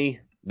beats me,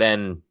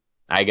 then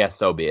I guess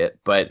so be it.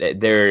 But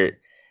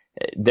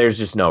there's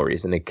just no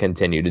reason to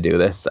continue to do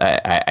this.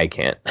 I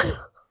can't. All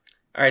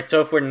right,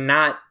 so if we're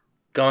not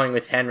going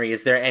with Henry,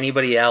 is there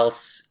anybody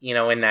else,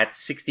 in that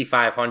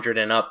 6,500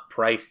 and up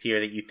price tier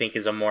that you think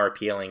is a more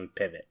appealing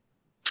pivot?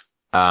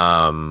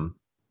 I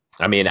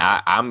mean,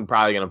 I'm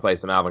probably going to play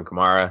some Alvin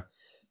Kamara.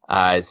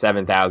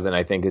 7,000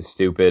 I think is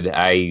stupid.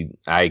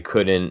 I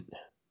couldn't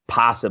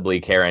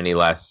possibly care any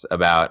less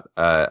about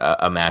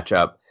a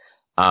matchup.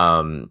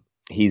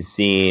 He's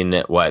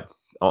seen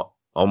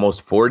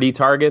almost 40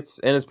 targets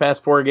in his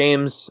past 4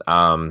 games.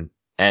 And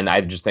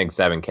I just think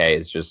 7K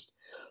is just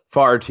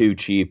far too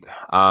cheap.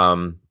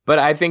 But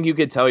I think you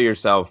could tell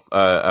yourself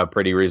a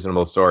pretty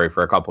reasonable story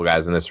for a couple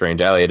guys in this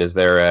range. Elliot, is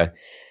there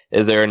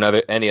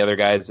any other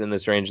guys in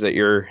this range that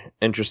you're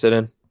interested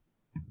in?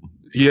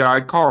 Yeah,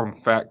 I call him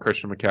Fat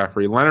Christian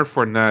McCaffrey. Leonard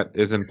Fournette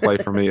is in play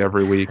for me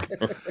every week.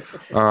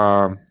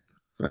 Credit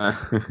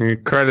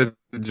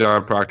to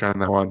John Proctor on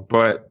that one.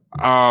 But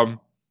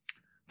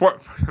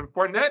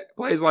Fournette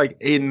plays like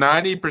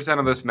 90%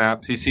 of the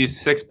snaps. He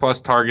sees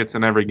 6+ targets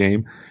in every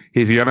game.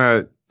 He's going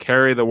to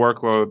carry the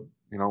workload,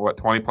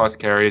 20+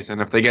 carries.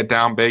 And if they get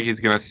down big, he's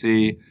going to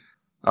see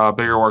a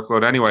bigger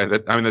workload anyway.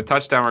 The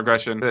touchdown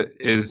regression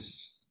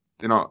is,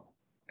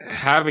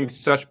 having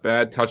such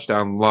bad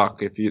touchdown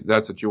luck, if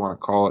that's what you want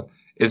to call it,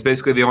 is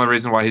basically the only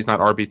reason why he's not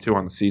RB2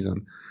 on the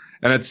season.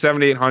 And at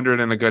 7,800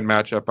 in a good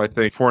matchup, I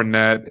think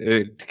Fournette,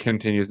 it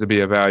continues to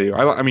be a value.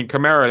 I mean,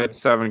 Kamara at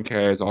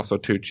 7K is also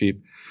too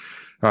cheap.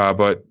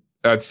 But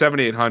at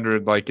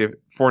 7,800,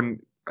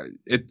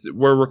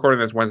 we're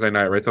recording this Wednesday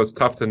night, right? So it's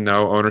tough to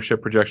know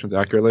ownership projections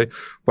accurately.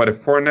 But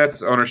if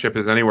Fournette's ownership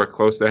is anywhere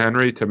close to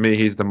Henry, to me,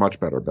 he's the much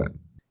better bet.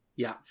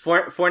 Yeah,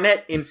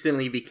 Fournette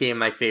instantly became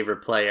my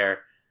favorite player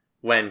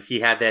when he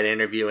had that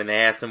interview and they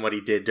asked him what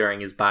he did during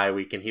his bye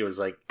week, and he was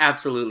like,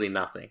 absolutely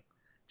nothing.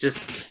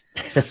 Just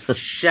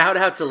shout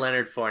out to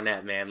Leonard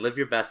Fournette, man. Live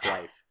your best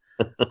life.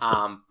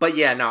 But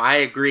yeah, no, I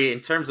agree.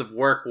 In terms of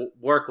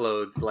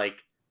workloads,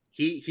 like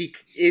he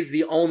is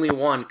the only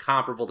one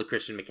comparable to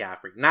Christian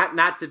McCaffrey.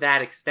 Not to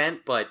that extent,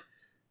 but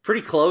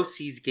pretty close.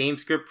 He's game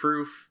script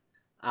proof.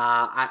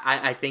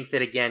 I think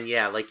that, again,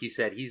 yeah, like you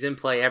said, he's in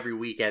play every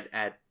week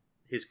at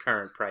his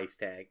current price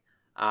tag.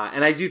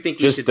 And I do think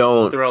we should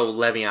throw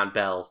Le'Veon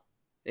Bell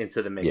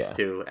into the mix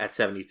too at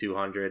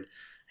 7,200.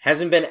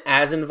 Hasn't been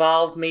as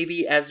involved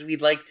maybe as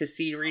we'd like to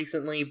see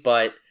recently,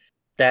 but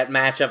that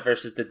matchup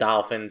versus the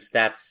Dolphins,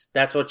 that's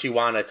what you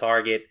want to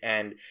target.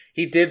 And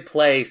he did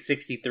play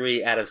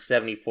 63 out of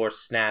 74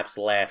 snaps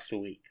last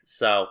week.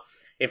 So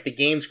if the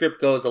game script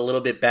goes a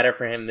little bit better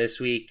for him this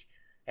week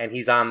and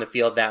he's on the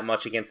field that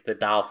much against the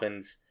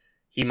Dolphins,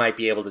 he might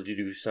be able to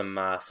do some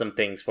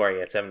things for you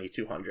at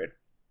 7,200.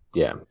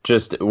 Yeah,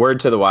 just word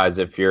to the wise,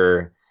 if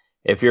you're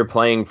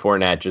playing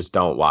Fournette, just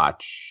don't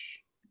watch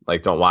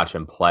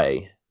him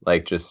play.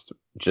 Like just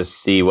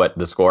see what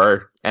the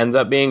score ends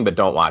up being, but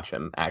don't watch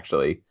him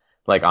actually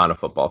on a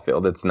football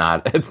field. It's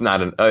not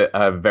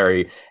a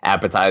very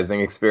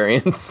appetizing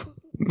experience.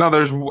 No,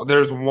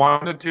 there's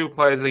 1 to 2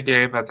 plays a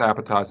game that's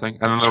appetizing,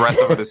 and then the rest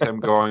of it is him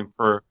going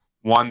for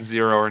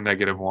 1-0 or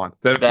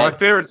 -1. My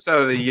favorite set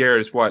of the year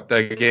is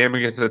the game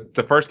against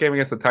the first game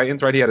against the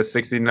Titans, right? He had a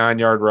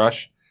 69-yard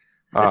rush.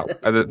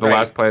 The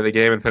last play of the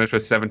game and finished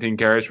with 17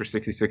 carries for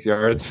 66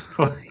 yards.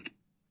 By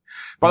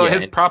the way,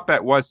 his prop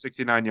bet was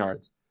 69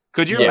 yards.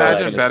 Could you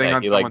imagine betting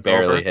on someone's over?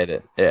 He barely hit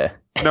it. Yeah.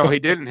 No, he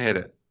didn't hit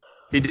it.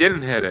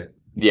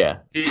 Yeah.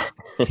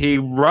 He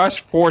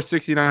rushed for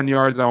 69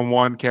 yards on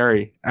 1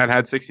 carry and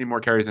had 60 more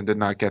carries and did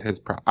not get his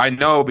prop. I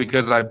know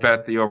because I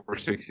bet the over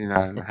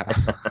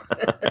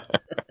 69.5.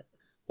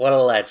 What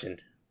a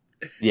legend.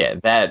 Yeah,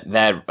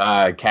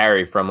 that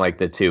carry from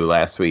the 2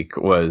 last week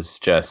was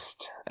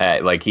just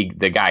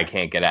the guy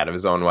can't get out of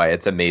his own way.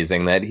 It's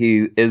amazing that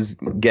he is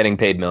getting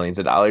paid millions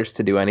of dollars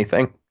to do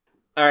anything.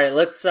 All right,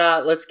 let's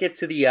get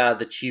to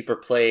the cheaper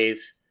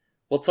plays.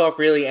 We'll talk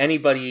really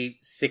anybody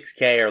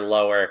 6K or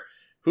lower.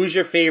 Who's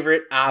your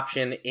favorite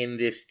option in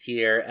this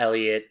tier,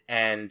 Elliot?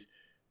 And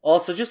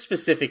also just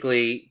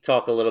specifically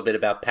talk a little bit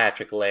about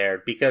Patrick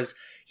Laird, because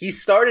he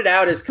started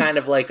out as kind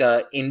of like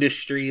a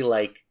industry,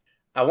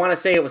 I want to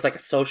say it was like a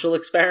social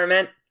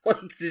experiment,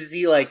 to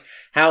see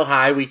how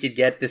high we could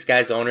get this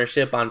guy's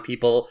ownership on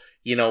people,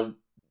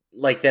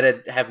 like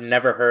that have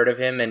never heard of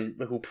him and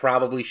who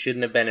probably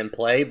shouldn't have been in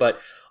play, but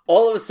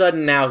all of a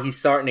sudden now he's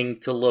starting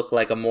to look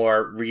like a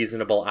more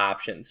reasonable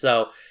option.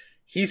 So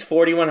he's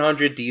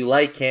 4,100. Do you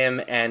like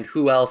him? And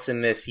who else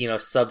in this,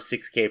 sub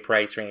 6K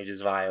price range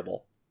is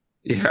viable?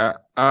 Yeah.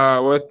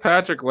 With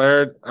Patrick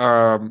Laird,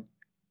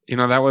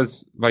 that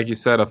was, like you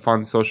said, a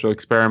fun social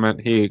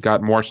experiment. He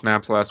got more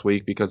snaps last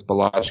week because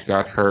Balash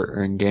got hurt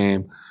in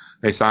game.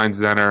 They signed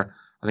Zenner.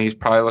 I think he's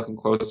probably looking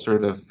closer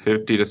to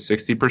 50 to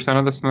 60%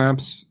 of the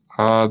snaps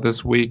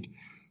this week.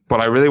 But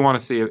I really want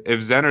to see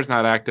if Zenner's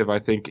not active, I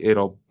think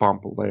it'll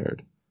bump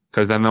Laird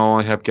because then they'll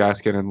only have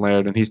Gaskin and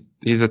Laird, and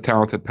he's a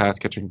talented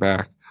pass-catching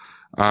back.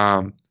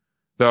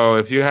 Though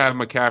if you have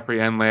McCaffrey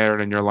and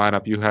Laird in your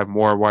lineup, you have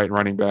more white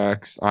running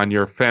backs on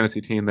your fantasy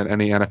team than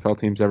any NFL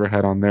team's ever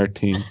had on their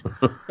team.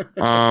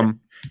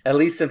 At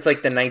least since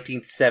like the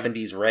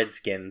 1970s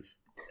Redskins.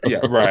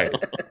 Yeah, right.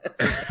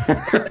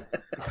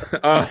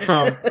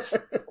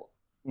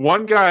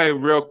 One guy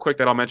real quick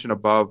that I'll mention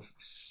above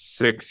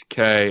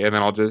 6K, and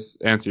then I'll just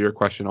answer your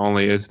question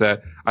only, is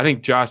that I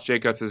think Josh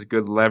Jacobs is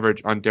good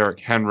leverage on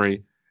Derrick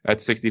Henry at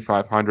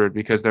 6,500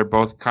 because they're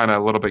both kind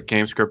of a little bit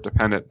game script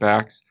dependent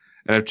backs.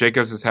 And if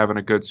Jacobs is having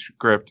a good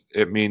script,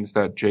 it means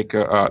that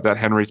that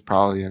Henry's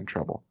probably in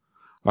trouble.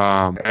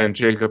 And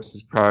Jacobs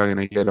is probably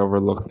going to get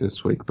overlooked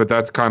this week. But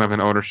that's kind of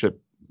an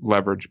ownership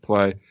leverage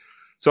play.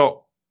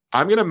 So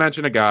I'm going to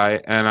mention a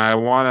guy, and I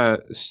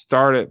want to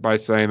start it by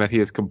saying that he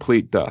is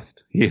complete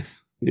dust.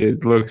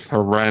 It looks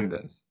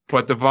horrendous.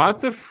 But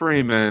Devonta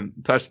Freeman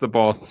touched the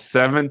ball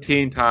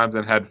 17 times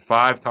and had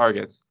 5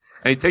 targets.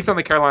 And he takes on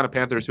the Carolina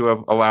Panthers, who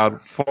have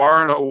allowed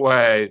far and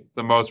away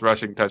the most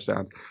rushing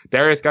touchdowns.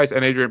 Darius Geis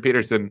and Adrian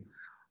Peterson,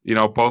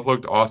 both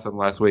looked awesome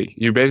last week.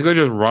 You basically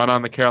just run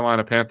on the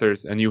Carolina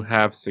Panthers and you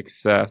have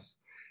success.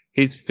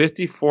 He's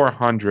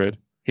 5,400.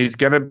 He's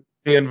going to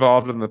be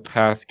involved in the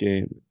pass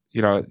game.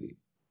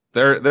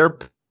 Their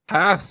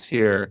pass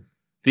here,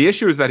 the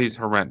issue is that he's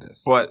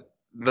horrendous. But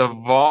the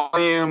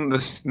volume,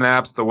 the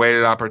snaps, the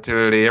weighted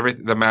opportunity,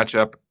 everything, the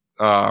matchup,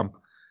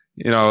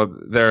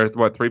 they're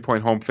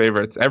 3-point home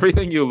favorites.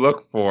 Everything you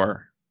look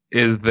for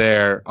is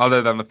there,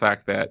 other than the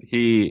fact that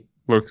he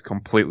looks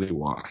completely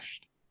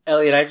washed.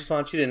 Elliot, I just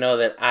want you to know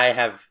that I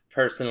have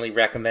personally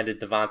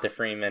recommended Devonta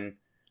Freeman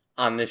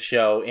on this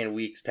show in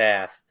weeks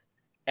past,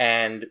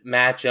 and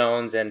Matt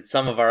Jones and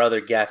some of our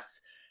other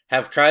guests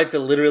have tried to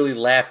literally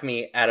laugh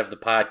me out of the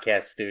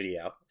podcast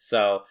studio.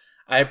 So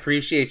I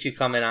appreciate you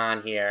coming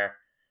on here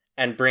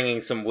and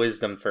bringing some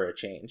wisdom for a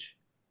change.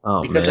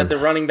 Because at the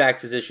running back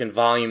position,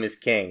 volume is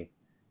king,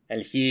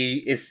 and he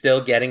is still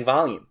getting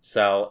volume.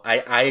 So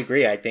I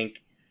agree. I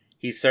think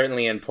he's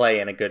certainly in play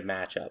in a good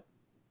matchup.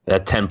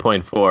 That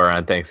 10.4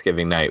 on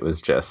Thanksgiving night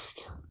was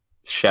just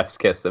chef's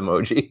kiss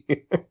emoji.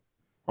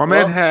 Our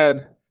man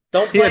had...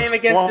 Don't play him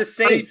against the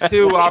Saints.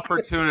 2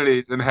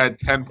 opportunities and had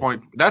 10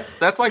 point.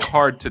 That's like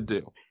hard to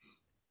do.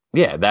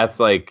 Yeah, that's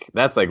like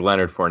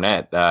Leonard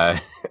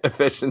Fournette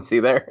efficiency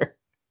there.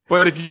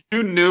 But if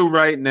you knew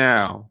right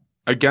now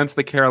against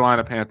the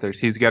Carolina Panthers,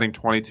 he's getting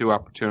 22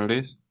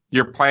 opportunities,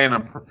 you're playing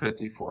him for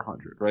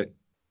 5,400, right?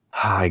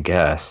 I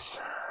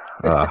guess.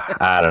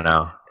 I don't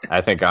know.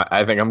 I think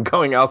I'm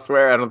going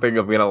elsewhere. I don't think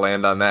I'm going to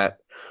land on that.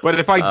 But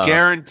if I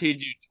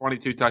guaranteed you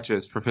 22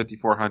 touches for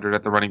 5,400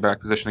 at the running back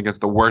position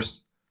against the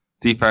worst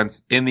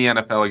defense in the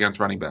NFL against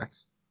running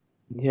backs,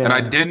 and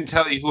I didn't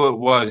tell you who it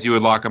was, you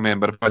would lock him in.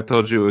 But if I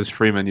told you it was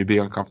Freeman, you'd be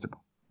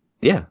uncomfortable.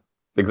 Yeah,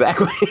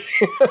 exactly.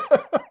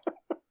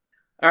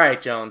 All right,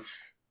 Jones.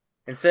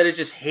 Instead of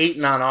just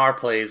hating on our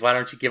plays, why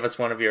don't you give us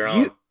one of your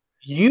own?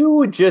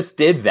 You just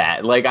did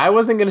that. Like, I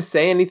wasn't going to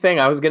say anything.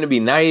 I was going to be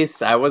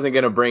nice. I wasn't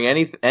going to bring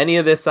any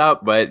of this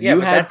up, but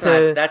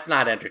that's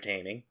not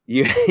entertaining.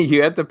 You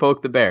had to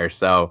poke the bear.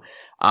 So,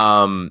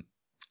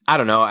 I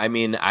don't know. I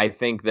mean, I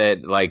think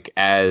that like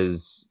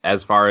as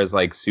far as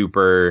like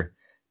super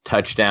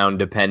touchdown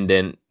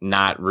dependent,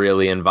 not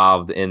really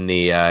involved in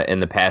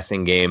the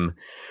passing game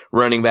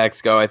running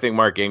backs go, I think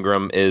Mark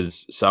Ingram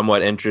is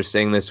somewhat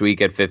interesting this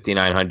week at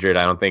 5,900.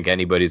 I don't think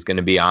anybody's going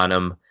to be on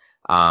him.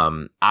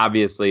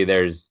 Obviously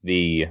there's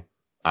the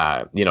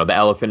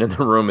elephant in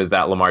the room is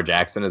that Lamar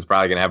Jackson is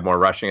probably going to have more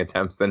rushing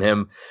attempts than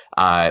him,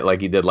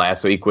 like he did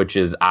last week, which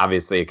is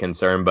obviously a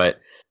concern. But,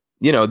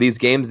 these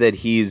games that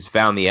he's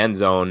found the end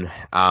zone,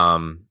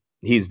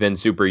 he's been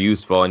super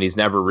useful, and he's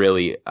never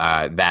really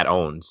that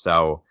owned.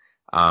 So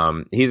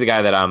he's a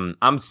guy that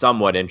I'm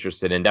somewhat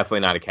interested in.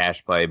 Definitely not a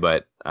cash play,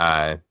 but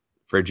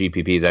for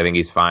GPPs, I think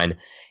he's fine.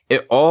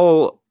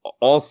 All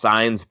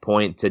signs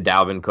point to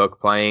Dalvin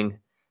Cook playing.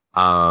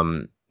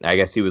 I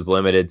guess he was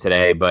limited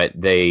today, but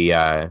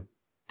they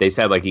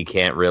said like he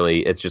can't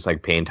really. It's just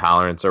like pain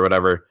tolerance or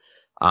whatever.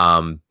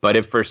 But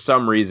if for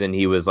some reason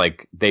he was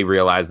like, they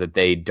realized that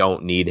they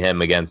don't need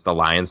him against the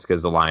Lions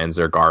because the Lions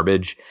are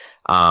garbage,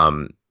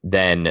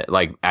 then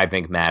like I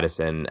think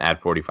Madison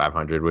at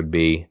 4,500 would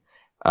be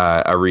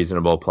a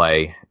reasonable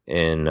play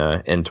in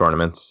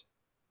tournaments.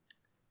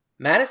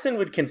 Madison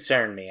would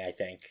concern me, I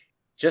think,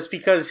 just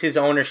because his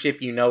ownership,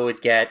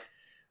 would get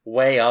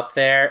way up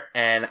there,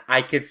 and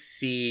I could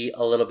see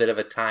a little bit of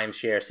a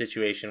timeshare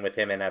situation with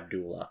him and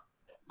Abdullah.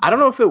 I don't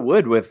know if it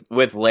would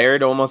with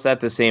Laird almost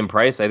at the same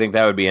price. I think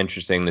that would be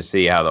interesting to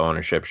see how the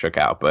ownership shook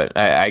out, but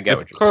I get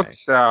what you're saying. If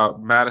Cook's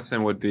out,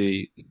 Madison would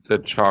be the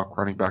chalk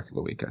running back of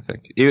the week, I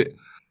think.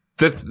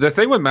 The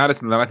thing with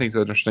Madison that I think is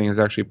interesting is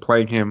actually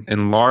playing him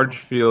in large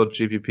field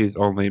GPPs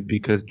only,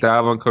 because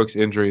Dalvin Cook's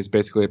injury is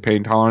basically a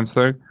pain tolerance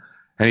thing.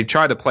 And he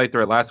tried to play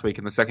through it last week,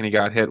 and the second he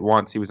got hit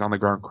once, he was on the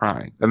ground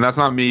crying. And that's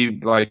not me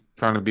like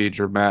trying to be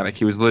dramatic.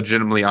 He was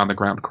legitimately on the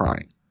ground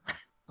crying.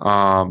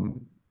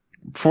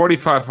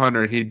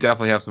 4,500, he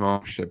definitely has some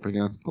ownership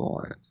against the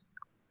Lions.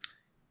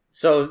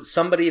 So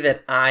somebody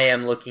that I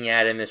am looking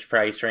at in this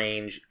price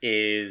range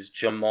is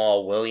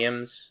Jamal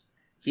Williams.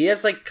 He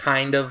has like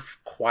kind of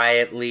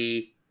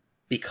quietly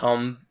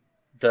become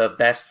the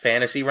best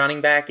fantasy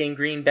running back in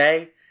Green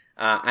Bay.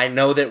 I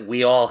know that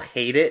we all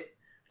hate it.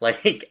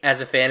 Like,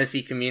 as a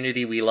fantasy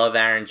community, we love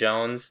Aaron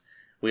Jones.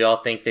 We all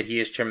think that he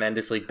is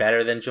tremendously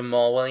better than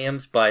Jamal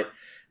Williams, but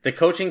the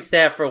coaching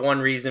staff, for one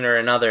reason or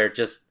another,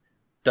 just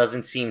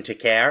doesn't seem to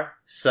care.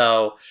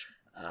 So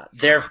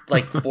they're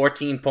like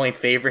 14-point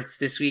favorites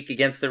this week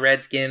against the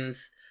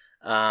Redskins.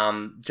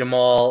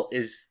 Jamal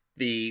is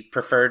the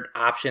preferred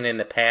option in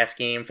the pass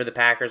game for the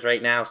Packers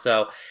right now.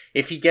 So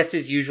if he gets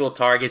his usual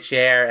target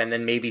share and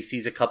then maybe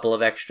sees a couple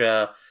of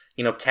extra,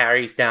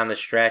 carries down the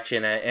stretch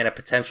in a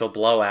potential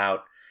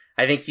blowout,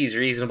 I think he's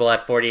reasonable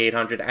at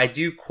 4,800. I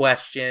do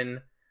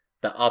question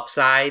the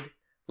upside.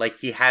 Like,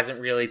 he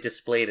hasn't really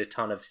displayed a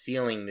ton of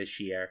ceiling this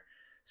year.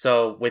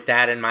 So with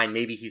that in mind,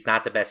 maybe he's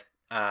not the best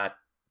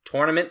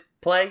tournament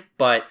play,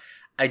 but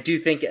I do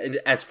think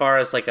as far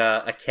as like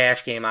a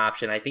cash game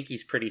option, I think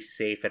he's pretty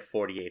safe at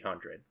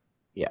 4,800.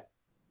 Yeah.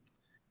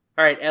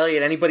 All right,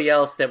 Elliot, anybody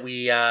else that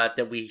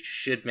we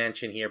should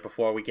mention here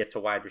before we get to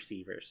wide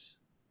receivers?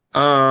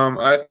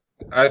 I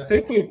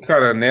think we've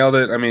kind of nailed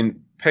it. I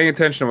mean, paying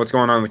attention to what's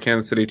going on in the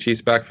Kansas City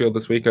Chiefs backfield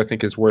this week, I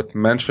think is worth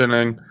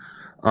mentioning.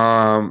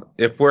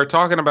 If we're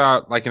talking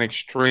about like an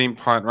extreme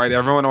punt, right?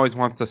 Everyone always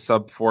wants the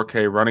sub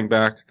 4K running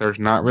back. There's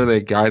not really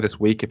a guy this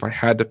week. If I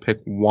had to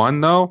pick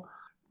one though,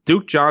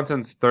 Duke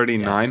Johnson's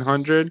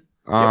 3,900.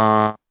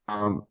 Yes.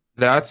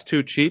 That's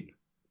too cheap.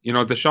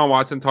 Deshaun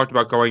Watson talked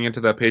about going into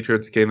that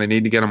Patriots game. They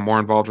need to get him more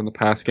involved in the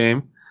pass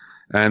game.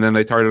 And then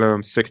they targeted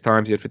him 6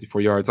 times. He had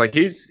 54 yards. Like,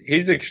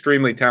 he's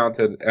extremely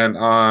talented, and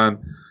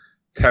on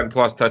 10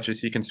 plus touches,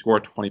 he can score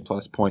 20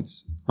 plus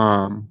points.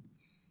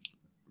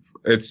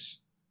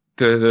 It's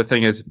the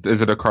thing is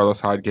it a Carlos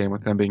Hyde game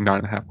with them being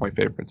 9.5 point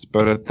favorites?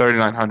 But at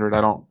 3,900,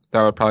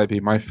 that would probably be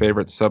my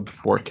favorite sub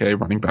 4K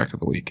running back of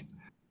the week.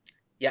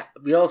 Yeah,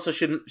 we also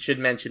should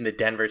mention the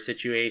Denver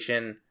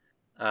situation.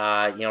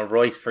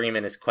 Royce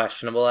Freeman is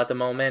questionable at the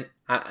moment.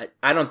 I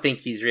don't think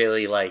he's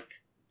really like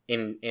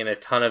in a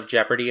ton of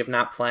jeopardy of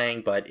not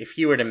playing, but if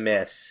he were to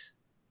miss,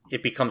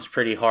 it becomes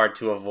pretty hard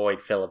to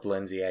avoid Phillip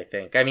Lindsay, I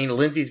think. I mean,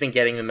 Lindsay's been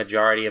getting the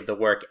majority of the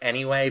work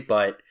anyway,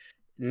 but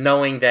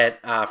knowing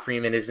that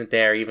Freeman isn't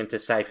there even to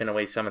siphon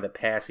away some of the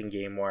passing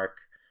game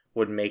work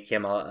would make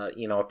him a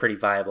pretty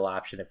viable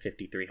option at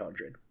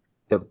 5,300.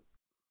 Yep.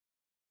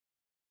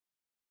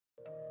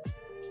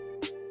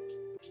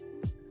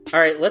 All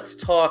right, let's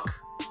talk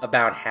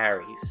about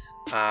Harry's.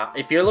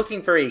 If you're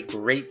looking for a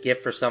great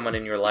gift for someone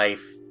in your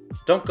life,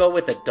 don't go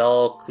with a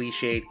dull,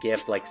 cliched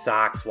gift like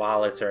socks,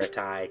 wallets, or a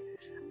tie.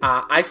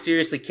 I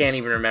seriously can't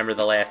even remember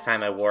the last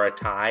time I wore a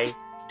tie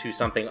to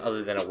something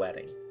other than a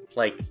wedding.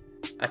 Like,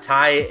 a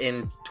tie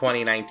in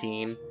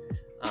 2019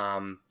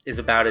 is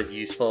about as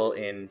useful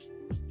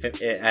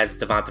as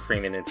Devonta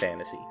Freeman in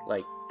fantasy.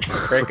 Like,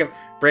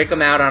 break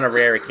them out on a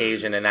rare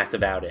occasion, and that's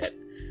about it.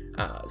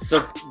 So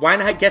why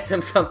not get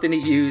them something to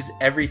use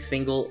every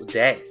single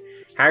day?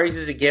 Harry's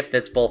is a gift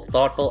that's both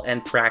thoughtful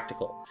and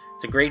practical.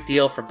 It's a great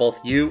deal for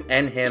both you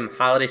and him.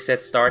 Holiday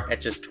sets start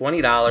at just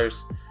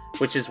 $20,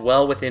 which is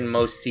well within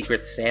most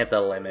Secret Santa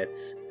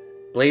limits.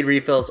 Blade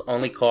refills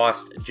only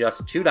cost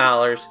just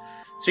 $2,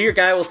 so your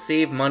guy will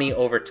save money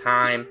over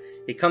time.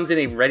 It comes in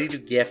a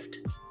ready-to-gift,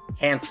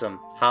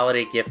 handsome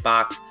holiday gift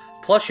box.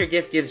 Plus, your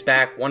gift gives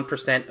back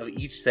 1% of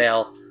each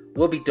sale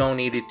will be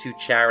donated to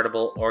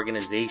charitable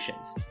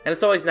organizations. And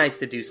it's always nice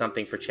to do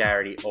something for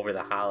charity over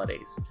the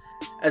holidays.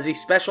 As a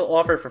special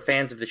offer for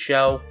fans of the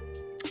show,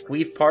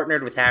 we've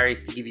partnered with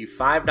Harry's to give you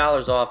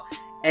 $5 off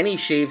any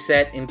shave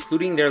set,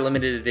 including their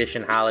limited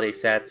edition holiday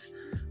sets,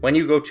 when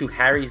you go to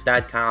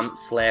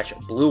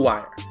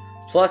harrys.com/bluewire.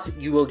 Plus,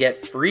 you will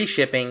get free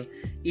shipping.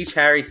 Each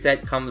Harry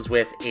set comes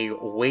with a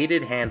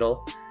weighted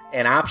handle,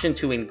 an option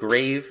to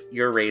engrave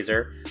your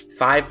razor,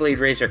 5-blade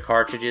razor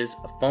cartridges,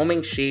 a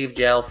foaming shave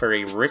gel for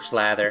a rich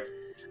lather,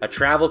 a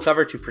travel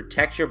cover to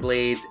protect your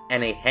blades,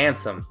 and a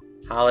handsome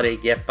holiday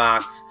gift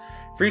box.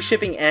 Free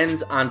shipping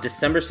ends on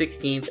December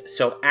 16th,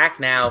 so act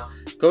now.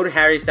 Go to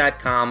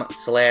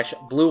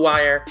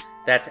harrys.com/bluewire.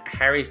 That's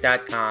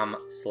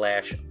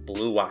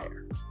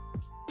harrys.com/bluewire.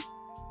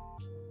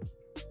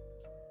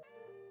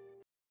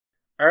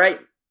 All right,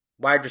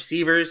 wide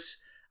receivers.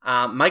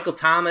 Michael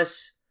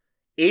Thomas,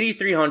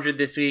 8,300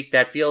 this week.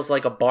 That feels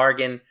like a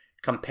bargain.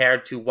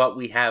 compared to what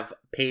we have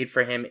paid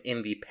for him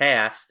in the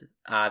past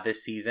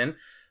this season.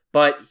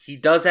 But he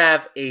does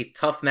have a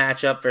tough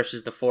matchup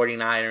versus the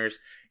 49ers.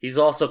 He's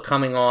also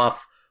coming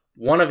off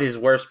one of his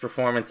worst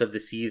performances of the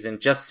season,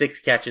 just 6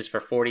 catches for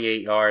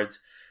 48 yards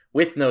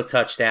with no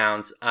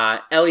touchdowns.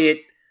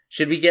 Elliot,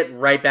 should we get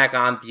right back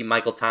on the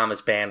Michael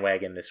Thomas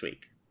bandwagon this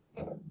week?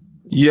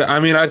 Yeah, I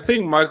mean, I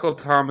think Michael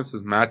Thomas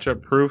is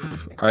matchup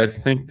proof. I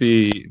think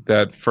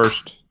that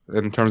first,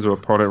 in terms of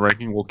opponent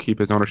ranking, will keep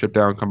his ownership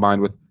down,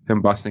 combined with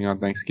him busting on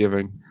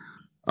Thanksgiving.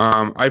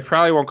 I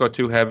probably won't go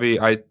too heavy.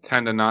 I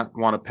tend to not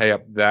want to pay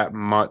up that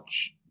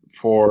much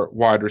for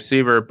wide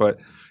receiver, but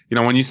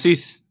when you see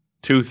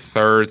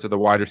 2/3 of the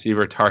wide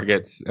receiver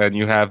targets and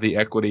you have the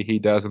equity he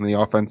does in the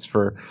offense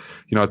for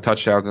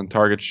touchdowns and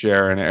target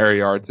share and air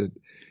yards,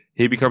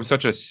 he becomes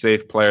such a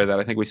safe player that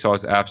I think we saw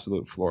his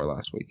absolute floor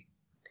last week.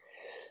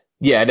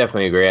 Yeah, I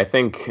definitely agree. I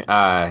think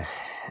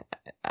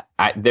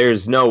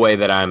there's no way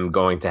that I'm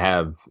going to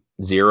have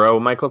 0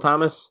 Michael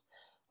Thomas.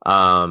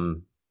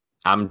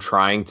 I'm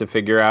trying to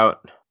figure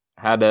out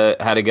how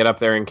to get up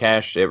there in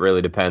cash. It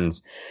really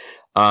depends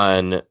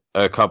on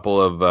a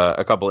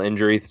couple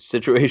injury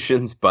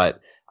situations,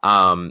 but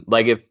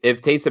like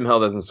if Taysom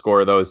Hill doesn't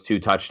score those 2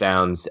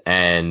 touchdowns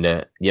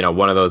and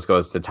one of those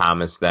goes to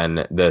Thomas,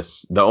 then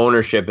the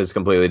ownership is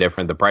completely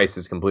different, the price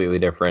is completely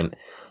different.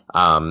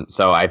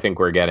 So I think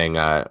we're getting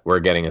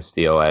a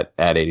steal at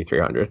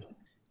 8,300.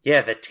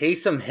 Yeah, the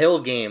Taysom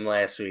Hill game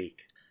last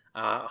week.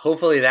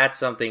 Hopefully that's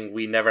something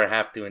we never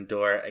have to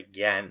endure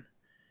again.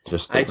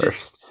 Just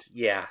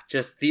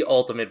the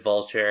ultimate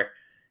vulture.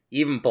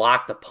 Even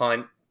blocked the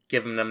punt,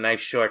 giving them nice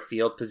short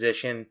field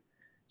position.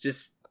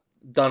 Just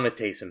done with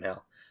Taysom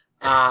Hill.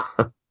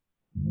 I've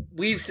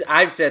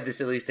said this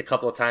at least a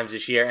couple of times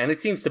this year, and it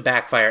seems to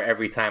backfire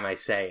every time I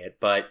say it.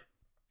 But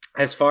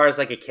as far as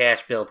like a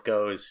cash build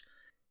goes,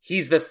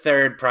 he's the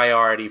third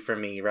priority for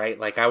me, right?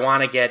 Like I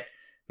want to get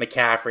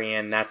McCaffrey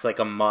in, that's like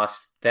a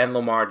must. Then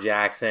Lamar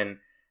Jackson,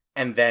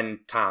 and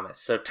then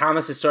Thomas. So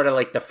Thomas is sort of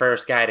like the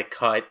first guy to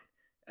cut,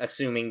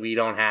 assuming we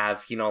don't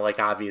have, like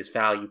obvious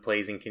value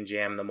plays and can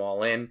jam them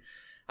all in.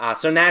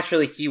 So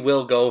naturally he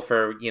will go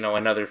for,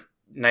 another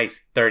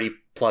nice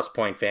 30-plus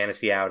point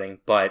fantasy outing.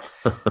 But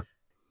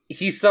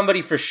he's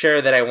somebody for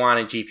sure that I want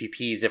in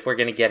GPPs if we're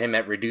going to get him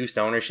at reduced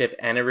ownership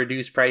and a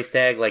reduced price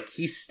tag. Like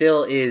he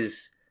still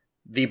is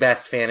the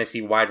best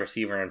fantasy wide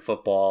receiver in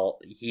football.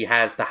 He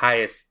has the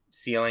highest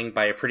ceiling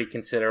by a pretty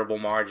considerable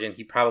margin.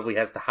 He probably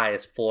has the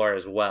highest floor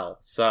as well.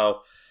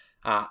 So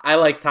I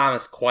like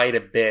Thomas quite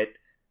a bit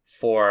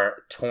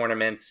for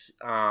tournaments.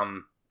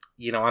 I'm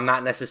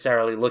not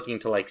necessarily looking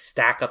to like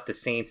stack up the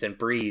Saints and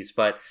Breeze,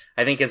 but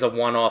I think as a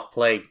one-off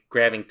play,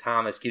 grabbing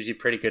Thomas gives you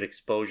pretty good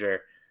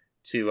exposure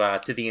to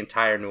the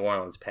entire New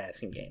Orleans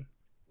passing game.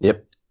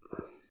 Yep.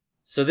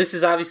 So this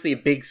is obviously a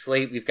big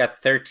slate. We've got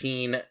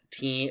 13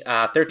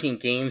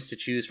 games to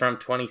choose from,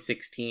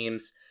 26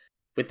 teams.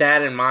 With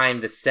that in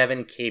mind, the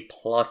 7K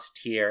plus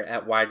tier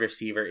at wide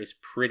receiver is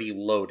pretty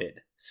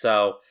loaded.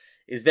 So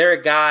is there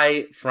a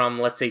guy from,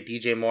 let's say,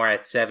 DJ Moore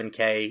at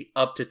 7K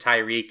up to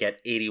Tyreek at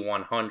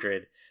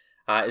 8,100?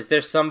 Is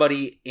there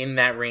somebody in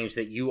that range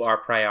that you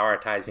are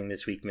prioritizing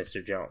this week,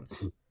 Mr.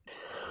 Jones?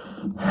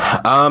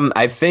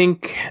 I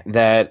think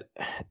that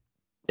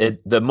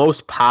the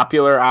most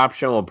popular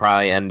option will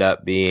probably end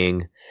up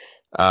being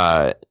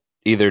either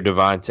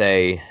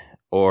Devontae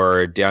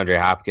or DeAndre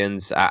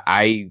Hopkins.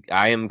 I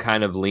am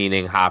kind of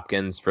leaning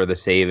Hopkins for the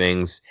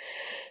savings.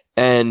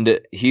 And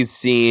he's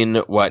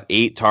seen,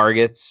 8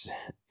 targets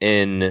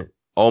in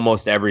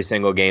almost every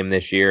single game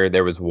this year.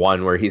 There was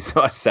one where he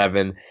saw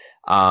 7.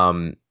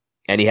 And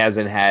he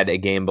hasn't had a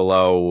game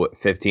below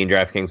 15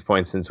 DraftKings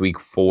points since week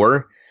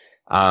 4.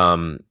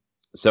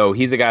 So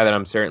he's a guy that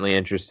I'm certainly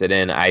interested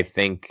in. I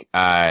think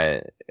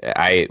I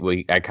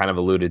kind of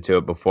alluded to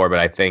it before, but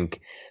I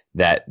think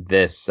that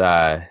this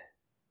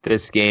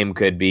game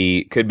could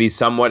be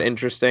somewhat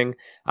interesting.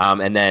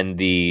 And then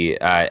the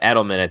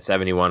Edelman at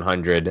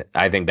 7,100,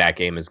 I think that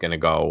game is going to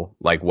go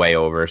like way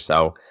over.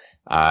 So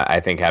I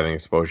think having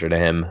exposure to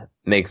him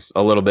makes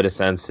a little bit of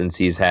sense since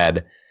he's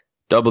had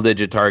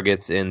double-digit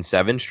targets in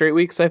 7 straight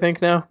weeks, I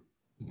think now.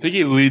 I think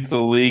he leads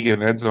the league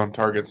in end zone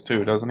targets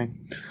too, doesn't he?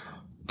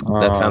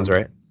 That sounds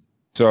right.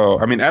 So,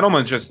 I mean,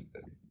 Edelman's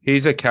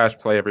he's a cash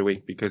play every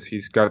week because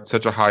he's got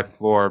such a high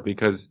floor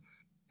because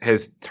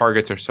his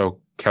targets are so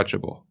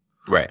catchable.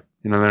 Right.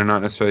 They're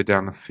not necessarily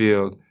down the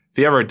field. If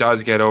he ever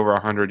does get over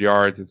 100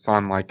 yards, it's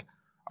on like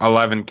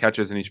 11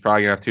 catches and he's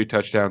probably going to have 2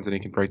 touchdowns and he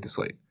can break the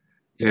slate.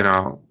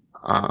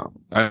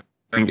 I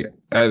think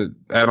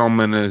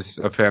Edelman is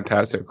a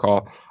fantastic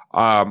call.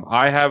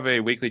 I have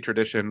a weekly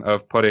tradition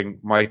of putting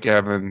Mike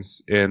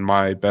Evans in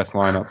my best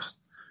lineups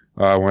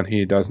when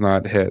he does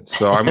not hit.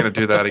 So I'm going to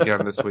do that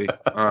again this week.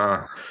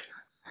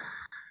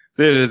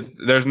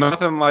 There's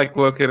nothing like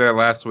looking at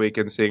last week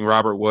and seeing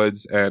Robert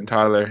Woods and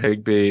Tyler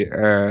Higbee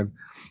and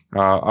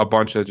a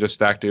bunch of just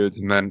stacked dudes,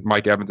 and then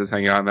Mike Evans is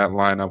hanging out in that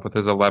lineup with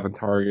his 11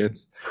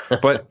 targets.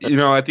 But,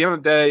 at the end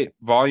of the day,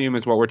 volume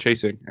is what we're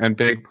chasing, and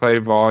big play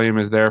volume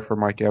is there for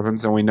Mike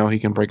Evans, and we know he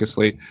can break a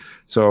slate.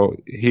 So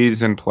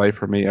he's in play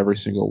for me every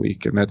single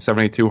week, and that's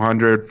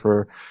 7,200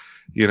 for,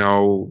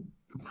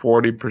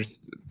 40%.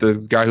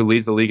 The guy who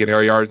leads the league in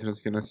air yards and is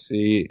going to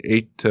see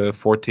 8 to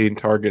 14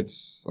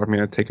 targets.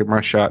 I'm taking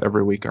my shot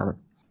every week on it.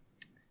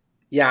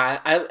 Yeah,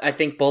 I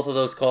think both of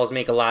those calls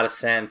make a lot of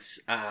sense.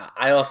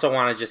 I also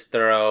want to just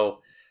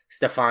throw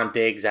Stefon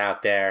Diggs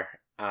out there.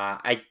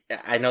 I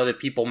know that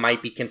people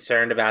might be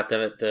concerned about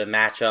the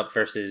matchup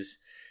versus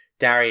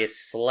Darius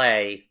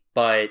Slay,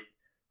 but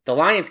the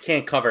Lions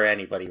can't cover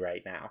anybody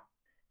right now.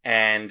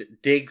 And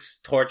Diggs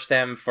torched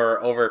them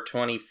for over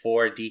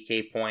 24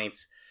 DK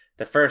points.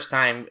 The first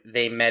time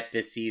they met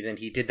this season,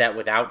 he did that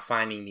without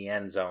finding the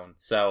end zone.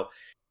 So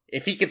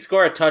if he could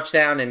score a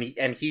touchdown,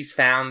 and he's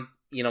found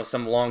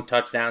some long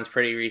touchdowns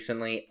pretty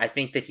recently, I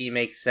think that he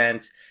makes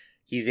sense.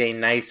 He's a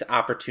nice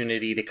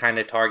opportunity to kind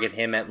of target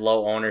him at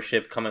low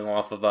ownership coming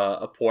off of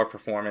a poor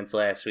performance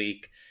last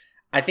week.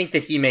 I think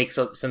that he makes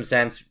some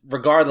sense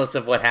regardless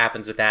of what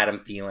happens with Adam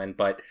Thielen.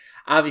 But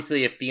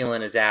obviously if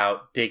Thielen is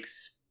out,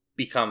 Diggs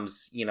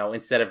becomes,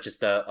 instead of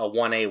just a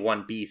 1A,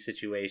 1B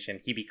situation,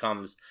 he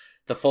becomes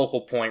the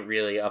focal point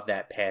really of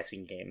that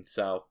passing game.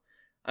 So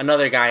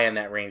another guy in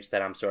that range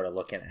that I'm sort of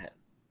looking at.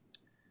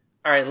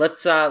 All right,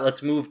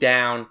 let's move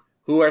down.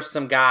 Who are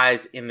some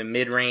guys in the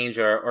mid-range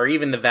or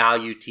even the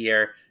value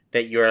tier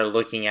that you're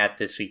looking at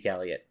this week,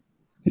 Elliot?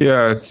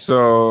 Yeah,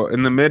 so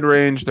in the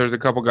mid-range, there's a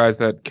couple guys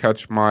that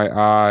catch my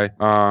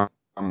eye.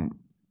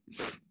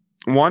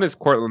 One is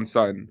Courtland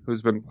Sutton,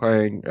 who's been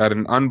playing at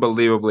an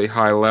unbelievably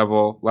high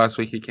level. Last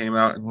week he came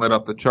out and lit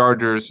up the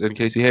Chargers, and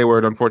Casey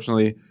Hayward,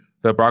 unfortunately,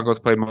 the Broncos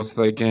played most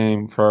of the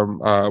game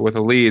with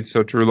a lead,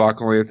 so Drew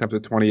Lock only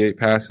attempted 28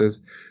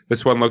 passes.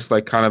 This one looks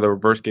like kind of the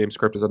reverse game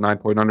script as a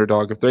 9-point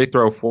underdog. If they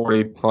throw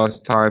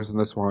 40-plus times in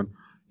this one,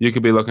 you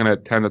could be looking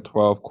at 10 to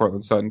 12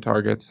 Courtland Sutton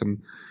targets.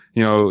 And,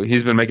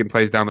 he's been making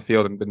plays down the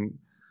field and been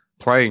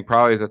playing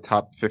probably as a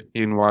top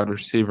 15 wide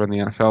receiver in the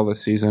NFL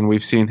this season.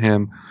 We've seen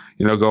him,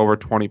 go over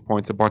 20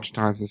 points a bunch of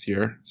times this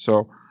year.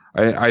 So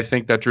I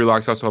think that Drew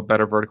Lock's also a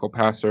better vertical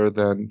passer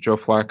than Joe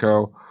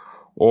Flacco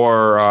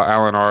or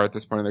Allen R at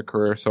this point in their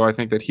career. So I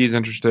think that he's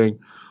interesting.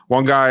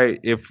 One guy,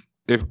 if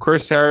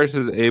Chris Harris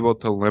is able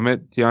to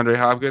limit DeAndre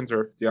Hopkins,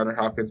 or if DeAndre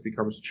Hopkins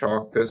becomes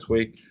chalk this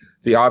week,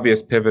 the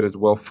obvious pivot is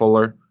Will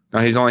Fuller. Now,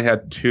 he's only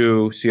had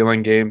 2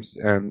 ceiling games,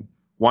 and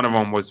one of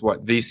them was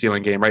the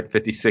ceiling game, right?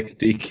 56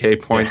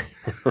 DK points.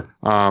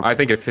 I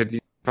think at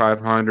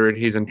 5,500,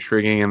 he's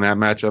intriguing in that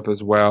matchup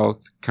as well,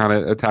 kind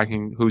of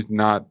attacking who's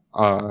not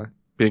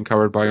being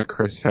covered by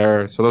Chris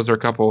Harris. So those are a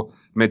couple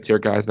mid-tier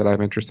guys that I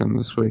have interest in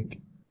this week.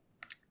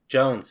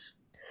 Jones.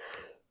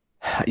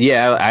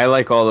 Yeah, I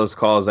like all those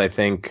calls. I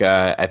think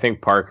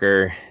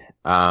Parker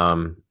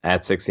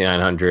at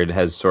 6,900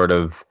 has sort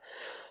of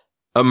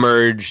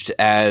emerged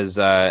as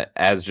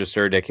just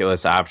a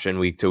ridiculous option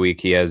week to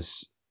week. He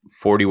has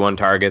 41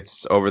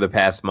 targets over the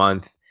past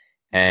month,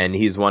 and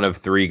he's one of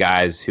 3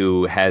 guys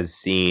who has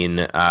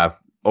seen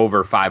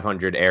over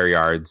 500 air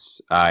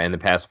yards in the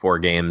past 4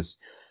 games,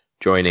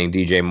 joining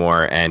DJ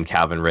Moore and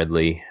Calvin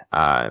Ridley.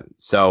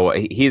 So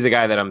he's a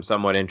guy that I'm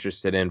somewhat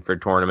interested in for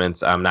tournaments.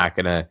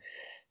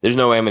 There's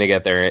no way I'm going to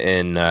get there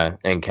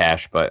in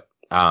cash, but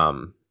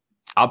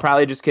I'll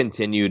probably just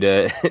continue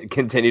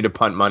to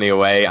punt money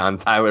away on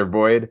Tyler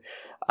Boyd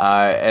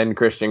and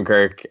Christian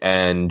Kirk,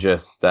 and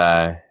just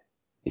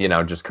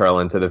curl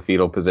into the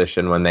fetal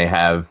position when they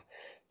have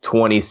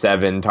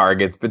 27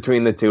 targets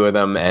between the two of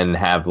them and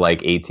have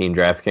like 18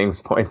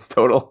 DraftKings points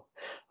total.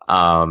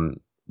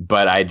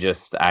 But I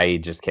just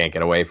can't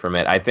get away from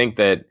it. I think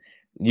that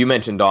you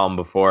mentioned Dalton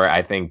before.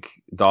 I think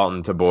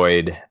Dalton to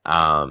Boyd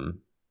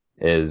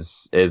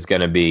is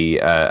going to be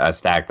a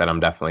stack that I'm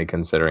definitely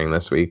considering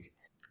this week.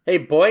 Hey,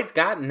 Boyd's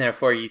gotten there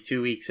for you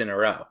 2 weeks in a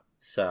row,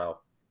 so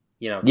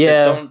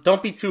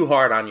don't be too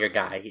hard on your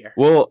guy here.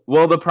 Well,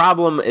 the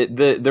problem,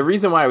 the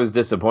reason why it was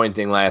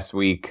disappointing last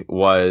week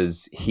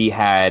was he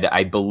had,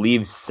 I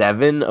believe,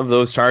 7 of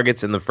those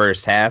targets in the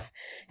first half,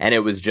 and it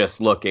was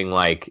just looking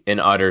like an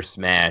utter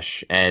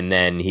smash. And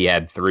then he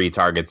had 3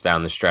 targets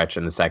down the stretch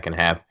in the second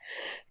half.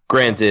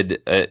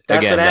 Granted, that's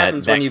again, what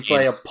happens when you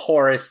play a game's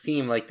porous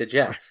team like the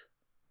Jets.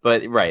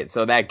 But right,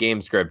 so that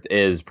game script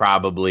is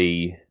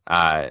probably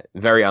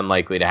very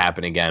unlikely to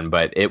happen again.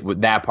 But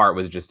that part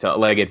was just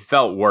it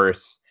felt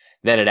worse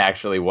than it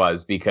actually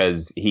was,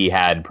 because he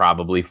had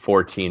probably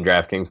 14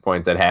 DraftKings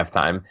points at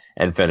halftime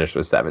and finished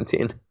with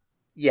 17.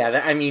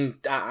 Yeah,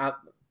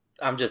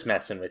 I'm just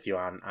messing with you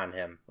on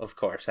him. Of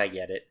course, I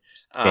get it.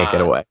 Can't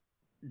get away.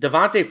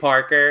 Devontae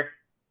Parker,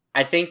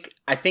 I think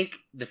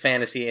the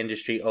fantasy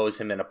industry owes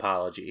him an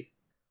apology.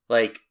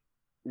 Like,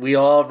 we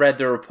all read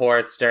the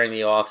reports during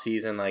the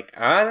offseason, like,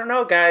 I don't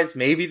know, guys,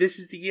 maybe this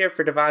is the year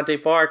for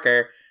Devontae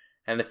Parker.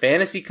 And the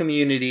fantasy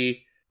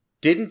community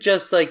didn't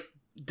just,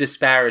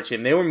 disparage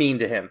him. They were mean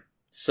to him.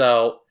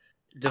 So,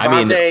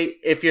 Devontae,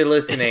 if you're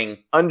listening,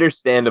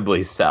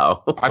 understandably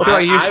so. I feel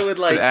like you should would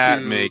like add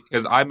to, me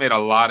because I made a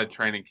lot of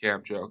training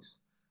camp jokes.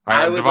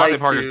 I would Devontae like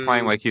Parker's to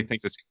playing like he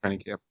thinks it's training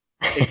camp.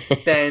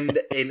 extend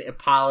an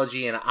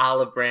apology and an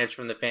olive branch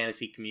from the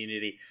fantasy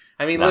community.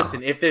 I mean,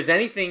 listen, if there's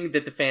anything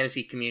that the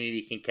fantasy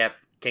community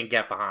can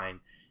get behind,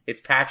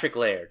 it's Patrick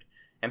Laird.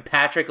 And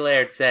Patrick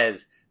Laird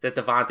says that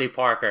Devontae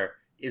Parker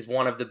is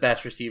one of the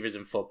best receivers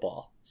in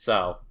football.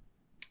 So,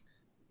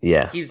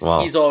 yeah, he's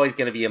always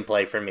going to be in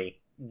play for me.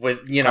 With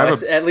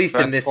at least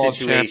in this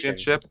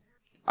situation.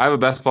 I have a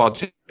best ball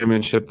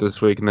championship this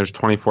week, and there's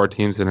 24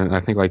 teams in it, and I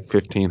think like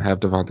 15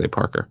 have Devontae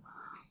Parker.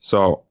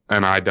 So,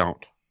 and I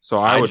don't. So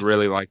I would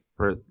really like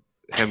for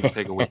him to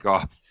take a week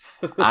off.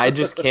 I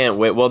just can't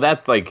wait. Well,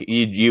 that's like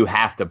you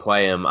have to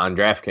play him on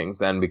DraftKings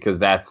then, because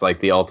that's like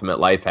the ultimate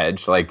life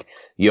hedge. Like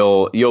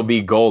you'll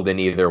be golden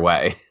either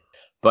way.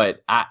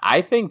 But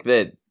I think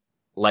that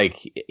like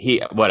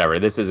whatever,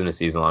 this isn't a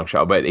season long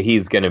show, but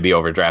he's going to be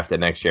overdrafted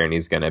next year and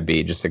he's going to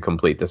be just a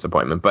complete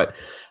disappointment. But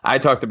I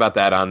talked about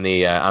that on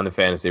the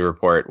fantasy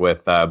report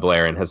with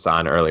Blair and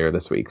Hassan earlier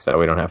this week, so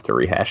we don't have to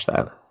rehash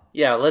that.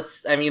 Yeah,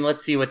 let's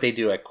see what they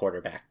do at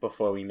quarterback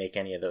before we make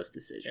any of those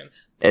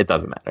decisions. It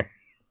doesn't matter.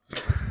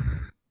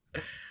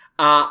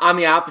 On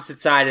the opposite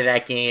side of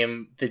that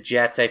game, the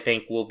Jets, I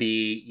think, will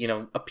be,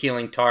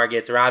 appealing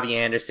targets. Robbie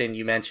Anderson,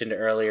 you mentioned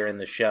earlier in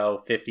the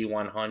show,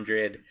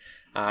 5,100.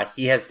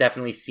 He has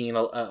definitely seen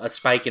a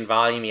spike in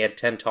volume. He had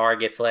 10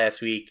 targets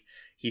last week.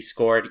 He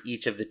scored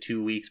each of the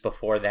 2 weeks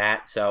before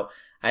that. So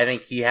I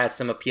think he has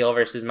some appeal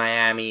versus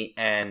Miami.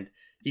 And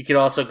you could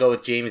also go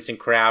with Jamison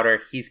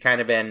Crowder. He's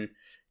kind of been,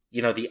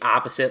 the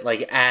opposite.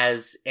 Like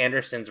as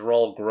Anderson's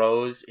role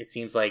grows, it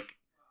seems like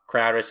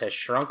Crowder's has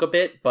shrunk a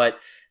bit. But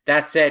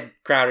that said,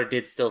 Crowder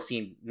did still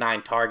see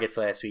 9 targets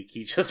last week.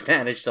 He just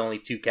managed only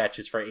 2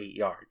 catches for 8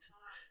 yards.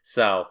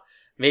 So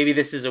maybe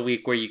this is a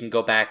week where you can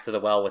go back to the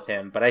well with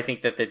him. But I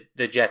think that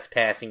the Jets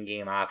passing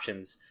game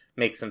options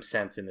make some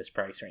sense in this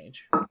price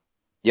range.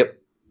 Yep.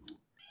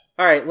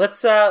 All right,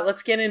 let's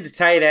get into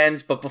tight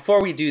ends. But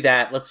before we do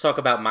that, let's talk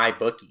about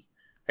MyBookie.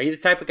 Are you the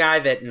type of guy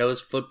that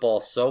knows football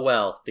so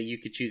well that you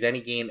could choose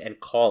any game and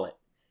call it?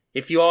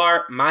 If you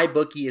are,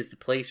 MyBookie is the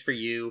place for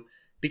you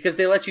because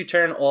they let you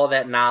turn all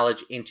that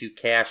knowledge into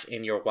cash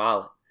in your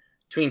wallet.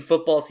 Between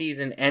football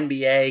season,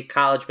 NBA,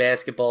 college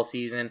basketball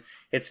season,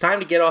 it's time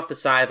to get off the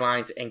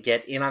sidelines and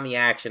get in on the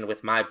action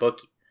with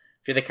MyBookie.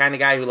 If you're the kind of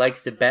guy who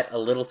likes to bet a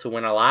little to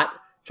win a lot,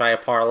 try a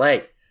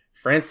parlay.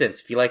 For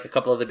instance, if you like a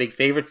couple of the big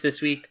favorites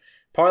this week,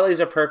 parlays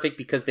are perfect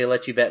because they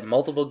let you bet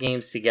multiple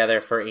games together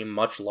for a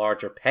much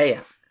larger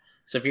payout.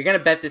 So if you're going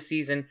to bet this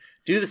season,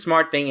 do the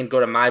smart thing and go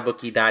to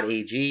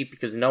mybookie.ag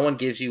because no one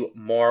gives you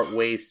more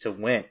ways to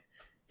win.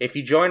 If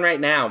you join right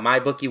now,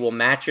 MyBookie will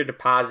match your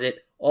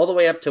deposit all the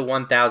way up to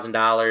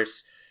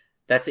 $1,000.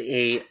 That's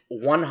a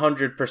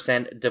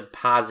 100%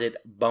 deposit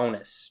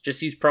bonus.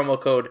 Just use promo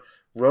code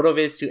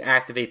RotoViz to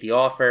activate the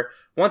offer.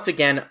 Once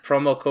again,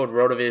 promo code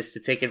RotoViz to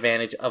take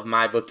advantage of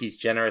MyBookie's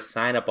generous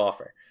sign-up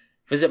offer.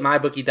 Visit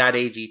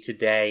mybookie.ag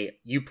today.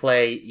 You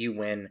play, you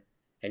win,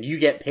 and you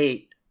get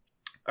paid.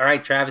 All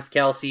right, Travis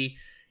Kelce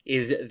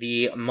is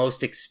the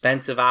most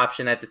expensive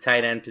option at the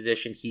tight end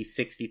position. He's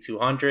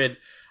 $6,200.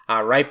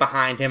 Right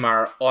behind him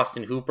are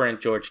Austin Hooper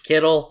and George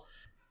Kittle.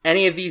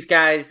 Any of these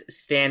guys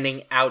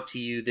standing out to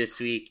you this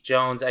week?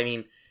 Jones, I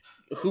mean,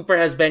 Hooper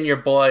has been your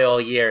boy all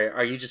year.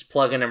 Are you just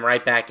plugging him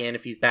right back in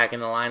if he's back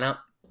in the lineup?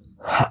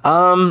 I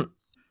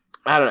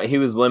don't know. He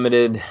was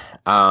limited.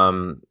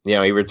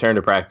 He returned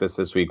to practice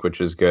this week, which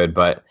was good,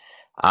 but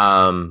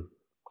I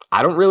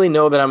don't really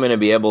know that I'm going to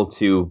be able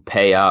to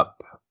pay up.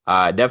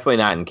 Definitely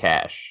not in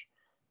cash.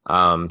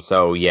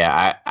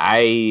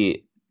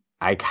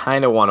 I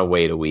kind of want to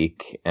wait a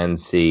week and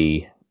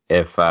see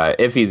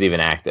if he's even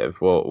active.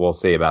 We'll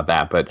see about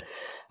that, but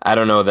I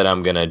don't know that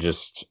I'm gonna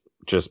just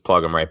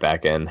plug him right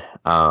back in.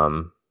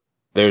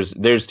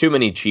 There's too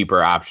many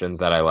cheaper options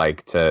that I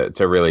like to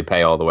really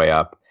pay all the way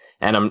up.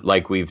 And I'm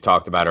like we've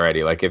talked about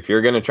already. Like if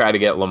you're gonna try to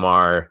get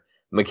Lamar,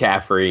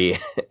 McCaffrey,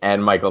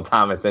 and Michael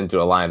Thomas into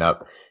a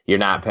lineup, you're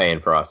not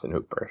paying for Austin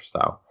Hooper.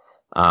 So,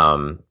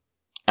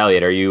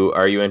 Elliot, are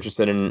you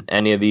interested in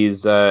any of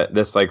these?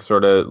 This like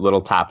sort of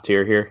little top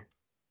tier here?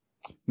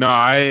 No,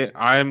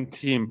 I'm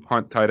team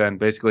punt tight end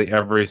basically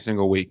every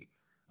single week.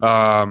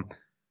 And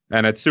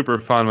it's super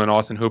fun when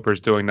Austin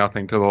Hooper's doing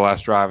nothing to the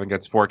last drive and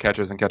gets 4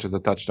 catches and catches a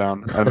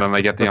touchdown. And then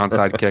they get the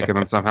onside kick and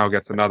then somehow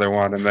gets another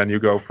one. And then you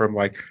go from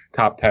like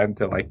top 10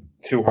 to like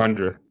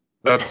 200.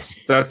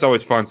 That's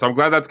always fun. So I'm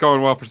glad that's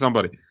going well for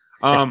somebody.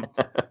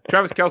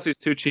 Travis Kelce is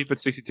too cheap at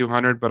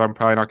 6,200, but I'm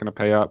probably not going to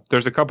pay up.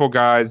 There's a couple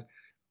guys,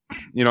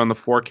 in the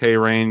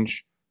 4K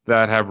range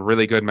that have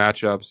really good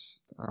matchups.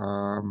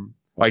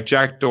 Like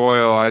Jack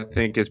Doyle, I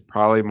think is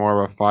probably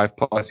more of a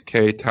 5+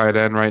 K tight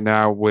end right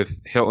now with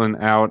Hilton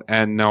out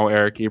and no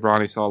Eric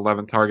Ebron. He saw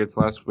 11 targets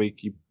last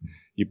week.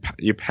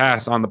 You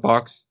pass on the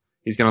Bucs.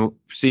 He's going to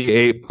see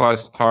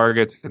 8+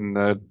 targets, and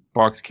the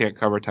Bucs can't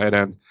cover tight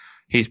ends.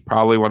 He's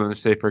probably one of the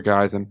safer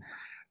guys. And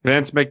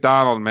Vance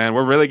McDonald, man,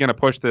 we're really going to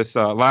push this.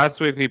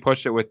 Last week we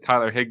pushed it with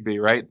Tyler Higbee,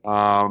 right?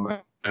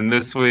 And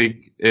this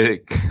week,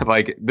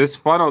 this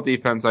funnel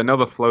defense, I know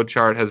the flow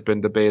chart has been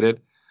debated,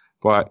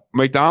 but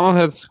McDonald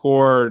has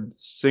scored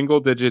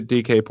single-digit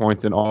DK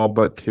points in all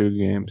but 2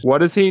 games. What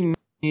does he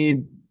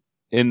need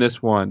in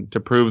this one to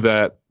prove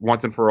that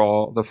once and for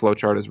all the flow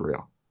chart is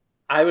real?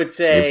 I would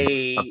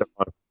say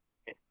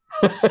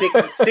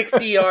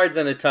 60 yards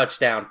and a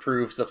touchdown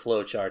proves the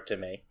flow chart to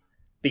me.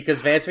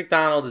 Because Vance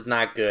McDonald is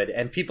not good,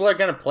 and people are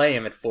going to play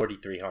him at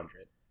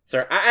 4,300.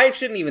 So I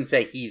shouldn't even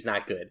say he's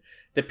not good.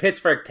 The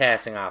Pittsburgh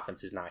passing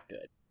offense is not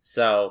good.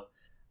 So,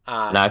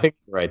 no, I think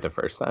you're right the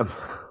first time.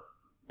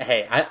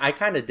 Hey, I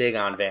kind of dig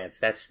on Vance.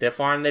 That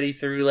stiff arm that he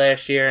threw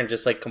last year and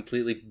just like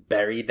completely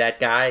buried that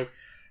guy.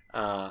 He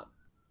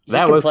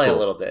that can was play cool. a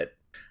little bit.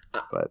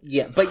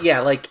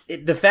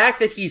 The fact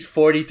that he's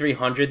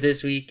 4,300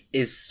 this week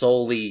is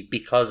solely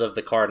because of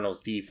the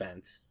Cardinals'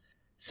 defense.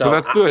 So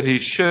that's good. He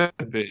should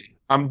be.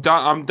 I'm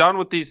done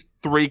with these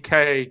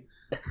 3K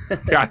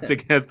guys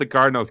against the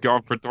Cardinals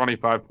going for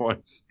 25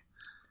 points.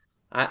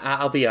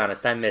 I'll be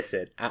honest. I miss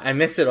it. I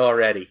miss it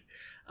already.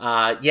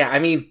 I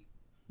mean,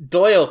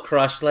 Doyle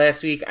crushed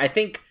last week. I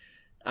think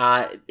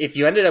if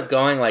you ended up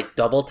going like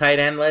double tight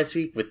end last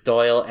week with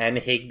Doyle and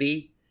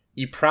Higbee,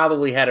 you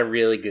probably had a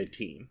really good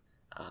team.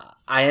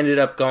 I ended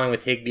up going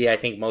with Higbee. I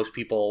think most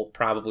people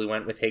probably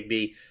went with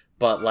Higbee,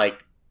 but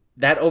like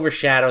that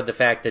overshadowed the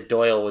fact that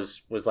Doyle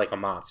was like a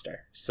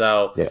monster.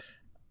 So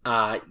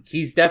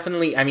he's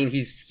definitely, I mean,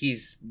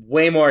 he's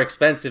way more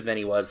expensive than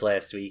he was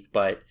last week,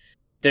 but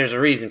there's a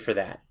reason for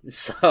that.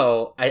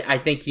 So I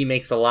think he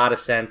makes a lot of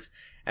sense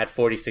at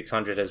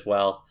 4,600 as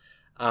well.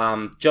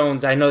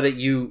 Jones, I know that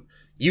you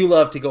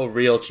love to go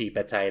real cheap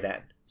at tight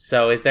end.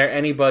 So is there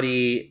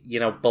anybody,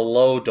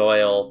 below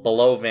Doyle,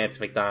 below Vance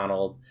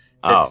McDonald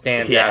that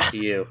stands out to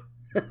you?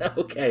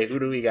 Okay, who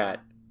do we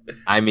got?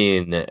 I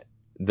mean,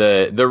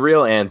 the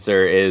real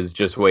answer is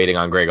just waiting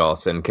on Greg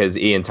Olsen, because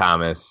Ian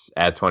Thomas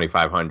at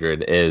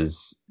 2,500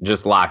 is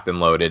just locked and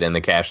loaded in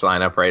the cash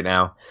lineup right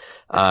now,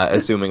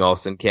 assuming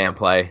Olsen can't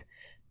play,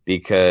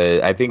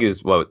 because I think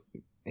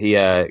he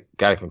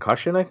got a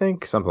concussion, I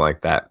think, something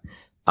like that.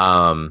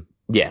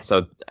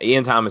 So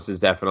Ian Thomas is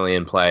definitely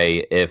in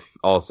play if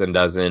Olsen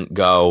doesn't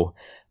go.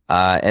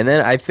 And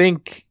then I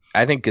think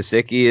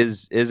Gesicki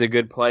is a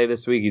good play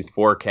this week. He's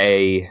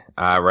 4K,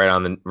 right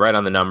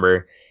on the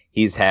number.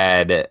 He's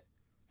had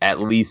at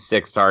least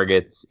 6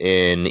 targets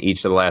in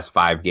each of the last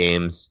 5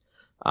 games.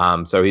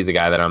 So he's a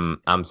guy that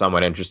I'm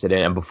somewhat interested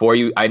in. And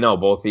I know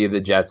both of you, the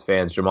Jets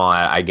fans, Jamal,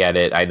 I get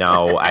it. I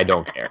know, I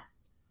don't care.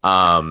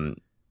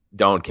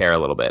 Don't care a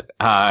little bit.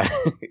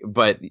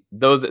 But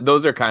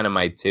those are kind of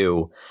my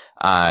 2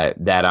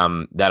 that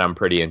I'm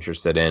pretty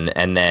interested in.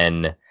 And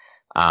then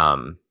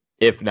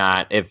if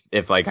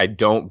like I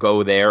don't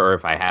go there, or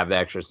if I have the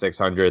extra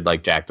 600,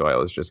 like Jack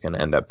Doyle is just going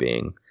to end up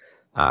being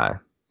the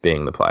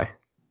play.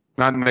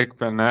 Not Nick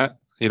Vannett.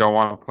 You don't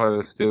want to play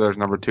the Steelers'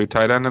 number 2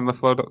 tight end in the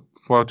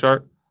flow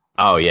chart?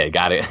 Oh yeah,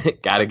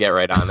 gotta get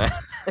right on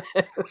that.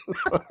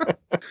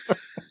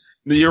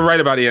 You're right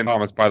about Ian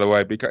Thomas, by the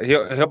way, because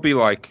he'll be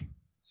like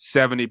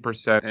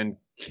 70% in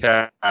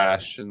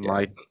cash and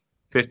like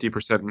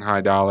 50% in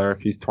high dollar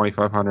if he's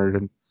 2,500,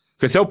 and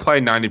because he'll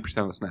play 90%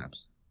 of the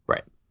snaps.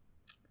 Right.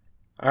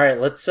 All right,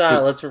 let's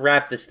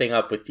wrap this thing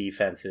up with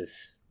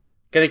defenses.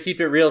 Gonna keep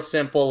it real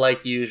simple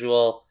like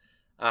usual.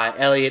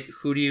 Elliot,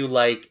 who do you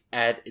like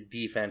at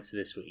defense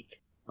this week?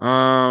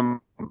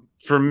 For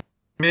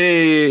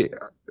me,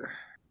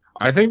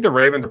 I think the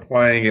Ravens are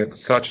playing at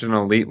such an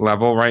elite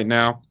level right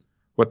now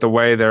with the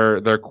way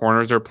their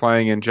corners are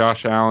playing, and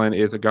Josh Allen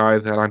is a guy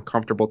that I'm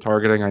comfortable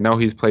targeting. I know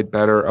he's played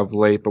better of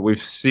late, but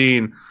we've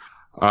seen,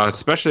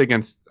 especially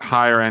against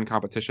higher end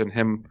competition,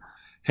 him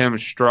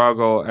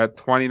struggle at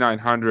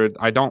 2,900.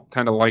 I don't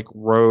tend to like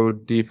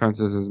road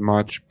defenses as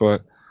much,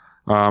 but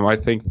I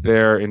think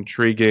they're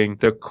intriguing.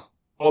 The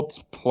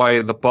Colts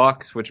play the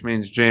Bucs, which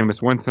means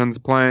Jameis Winston's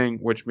playing,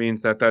 which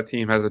means that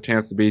team has a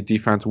chance to be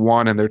defense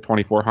 1, and they're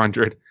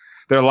 2,400.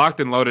 They're locked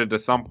and loaded to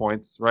some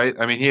points, right?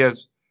 I mean,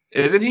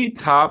 isn't he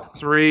top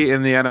 3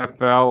 in the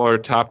NFL or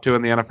top 2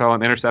 in the NFL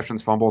in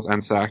interceptions, fumbles,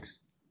 and sacks?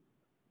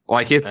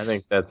 I think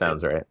that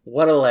sounds right.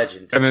 What a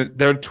legend! And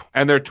they're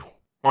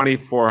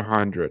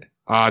 2,400.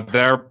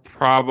 They're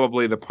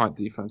probably the punt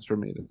defense for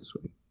me this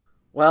week.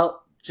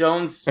 Well,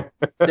 Jones,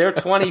 they're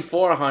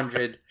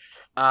 2,400.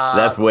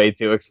 That's way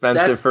too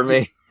expensive for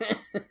me.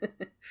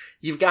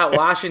 You've got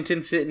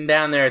Washington sitting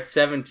down there at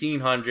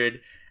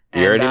 1,700.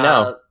 You already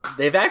know.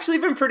 They've actually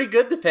been pretty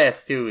good the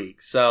past 2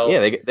 weeks. So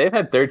yeah, they've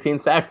had 13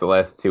 sacks the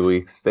last 2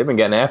 weeks. They've been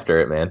getting after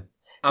it, man.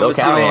 Bill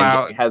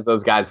Callahan has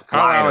those guys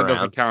flying Kyle Allen around.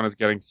 doesn't count as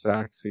getting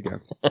sacks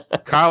against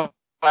Kyle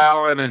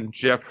Allen and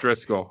Jeff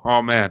Driscoll.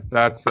 Oh man,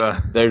 that's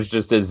There's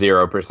just a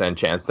 0%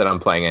 chance that I'm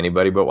playing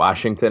anybody but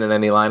Washington in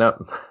any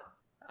lineup.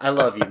 I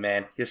love you,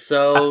 man.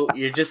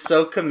 You're just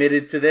so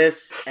committed to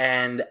this,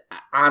 and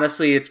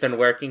honestly, it's been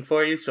working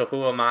for you. So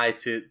who am I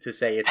to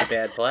say it's a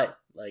bad play?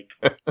 Like,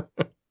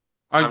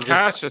 On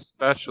cash,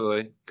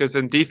 especially, because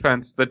in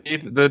defense, the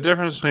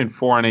difference between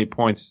 4 and 8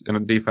 points in a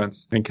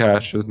defense and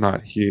cash is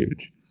not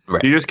huge.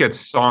 Right. You just get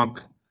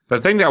sunk. The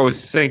thing that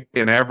was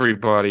sinking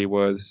everybody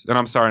was, and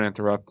I'm sorry to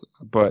interrupt,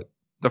 but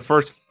the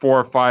first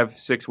 4, 5,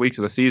 6 weeks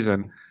of the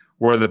season,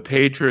 where the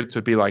Patriots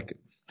would be like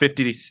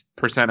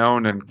 50%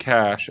 owned in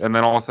cash, and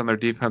then all of a sudden their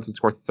defense would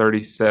score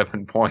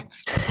 37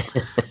 points.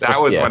 That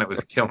was when it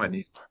was killing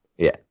you.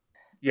 Yeah.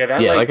 Yeah,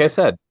 like I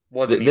said,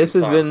 this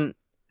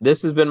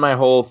has been my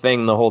whole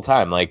thing the whole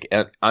time. Like,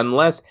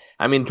 unless,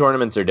 I mean,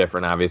 tournaments are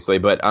different, obviously,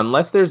 but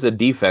unless there's a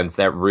defense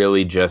that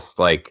really just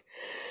like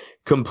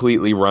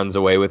completely runs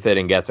away with it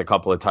and gets a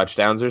couple of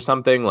touchdowns or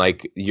something,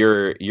 like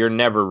you're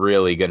never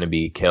really going to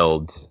be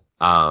killed.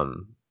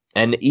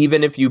 And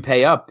even if you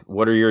pay up,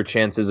 what are your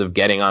chances of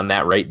getting on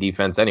that right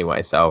defense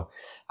anyway? So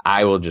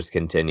I will just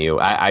continue.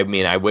 I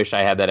mean, I wish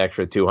I had that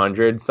extra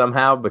 200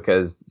 somehow,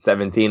 because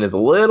 17 is a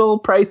little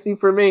pricey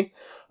for me.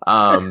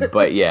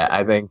 But yeah,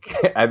 I think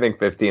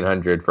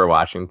 1,500 for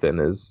Washington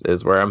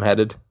is where I'm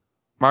headed.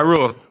 My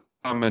rule of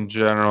thumb in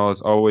general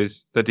is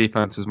always the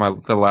defense is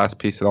the last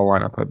piece of the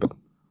lineup I build.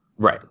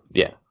 Right.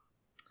 Yeah.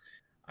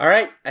 All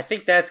right. I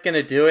think that's going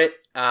to do it.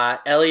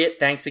 Elliot,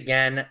 thanks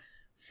again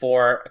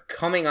for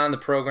coming on the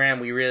program.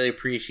 We really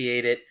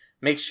appreciate it.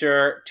 Make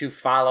sure to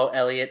follow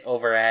Elliot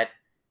over at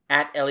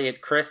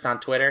Elliot Chris on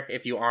Twitter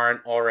if you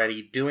aren't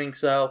already doing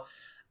so.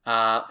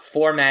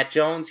 For Matt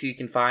Jones, who you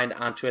can find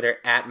on Twitter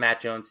at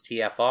Matt Jones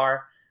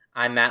TFR.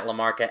 I'm Matt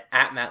LaMarca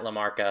at Matt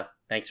LaMarca.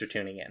 Thanks for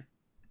tuning in.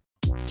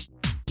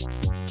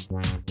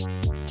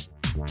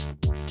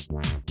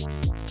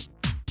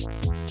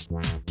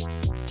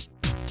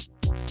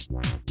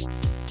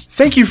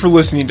 Thank you for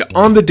listening to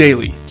On the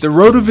Daily, the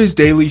RotoViz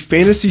Daily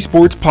Fantasy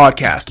Sports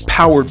Podcast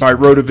powered by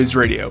RotoViz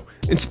Radio.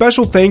 And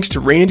special thanks to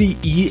Randy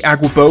E.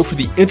 Aguabo for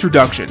the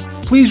introduction.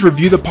 Please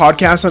review the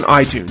podcast on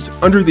iTunes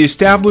under the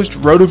established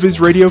RotoViz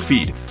Radio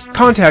feed.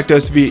 Contact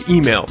us via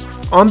email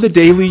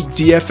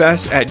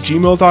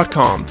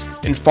onthedailydfs@gmail.com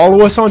and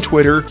follow us on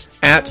Twitter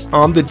at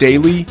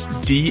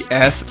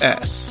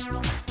onthedailydfs.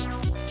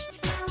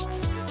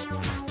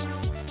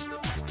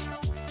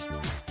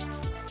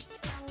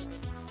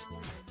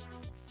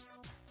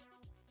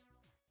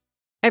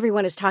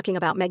 Everyone is talking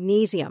about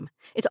magnesium.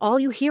 It's all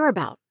you hear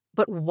about.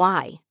 But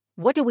why?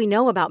 What do we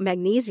know about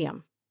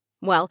magnesium?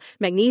 Well,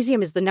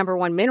 magnesium is the number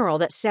one mineral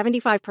that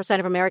 75%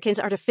 of Americans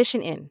are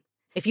deficient in.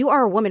 If you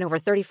are a woman over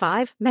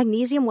 35,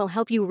 magnesium will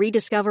help you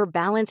rediscover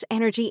balance,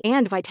 energy,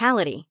 and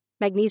vitality.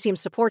 Magnesium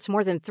supports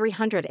more than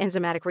 300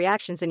 enzymatic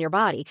reactions in your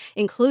body,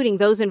 including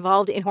those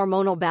involved in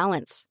hormonal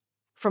balance.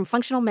 From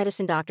functional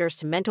medicine doctors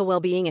to mental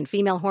well-being and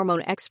female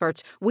hormone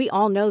experts, we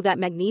all know that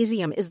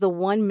magnesium is the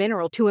one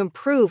mineral to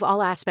improve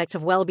all aspects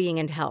of well-being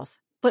and health.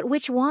 But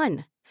which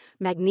one?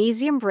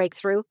 Magnesium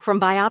Breakthrough from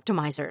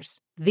Bioptimizers,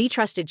 the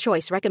trusted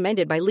choice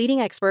recommended by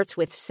leading experts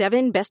with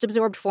 7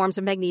 best-absorbed forms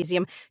of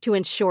magnesium to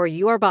ensure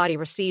your body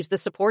receives the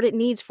support it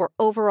needs for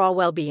overall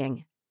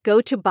well-being. Go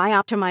to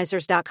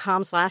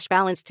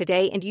bioptimizers.com/balance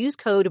today and use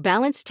code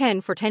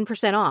BALANCE10 for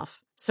 10%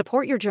 off.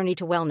 Support your journey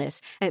to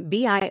wellness at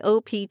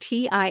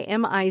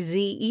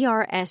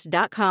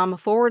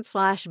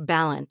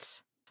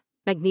bioptimizers.com/balance.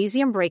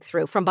 Magnesium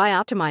Breakthrough from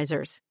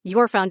Bioptimizers,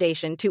 your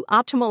foundation to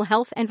optimal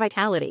health and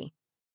vitality.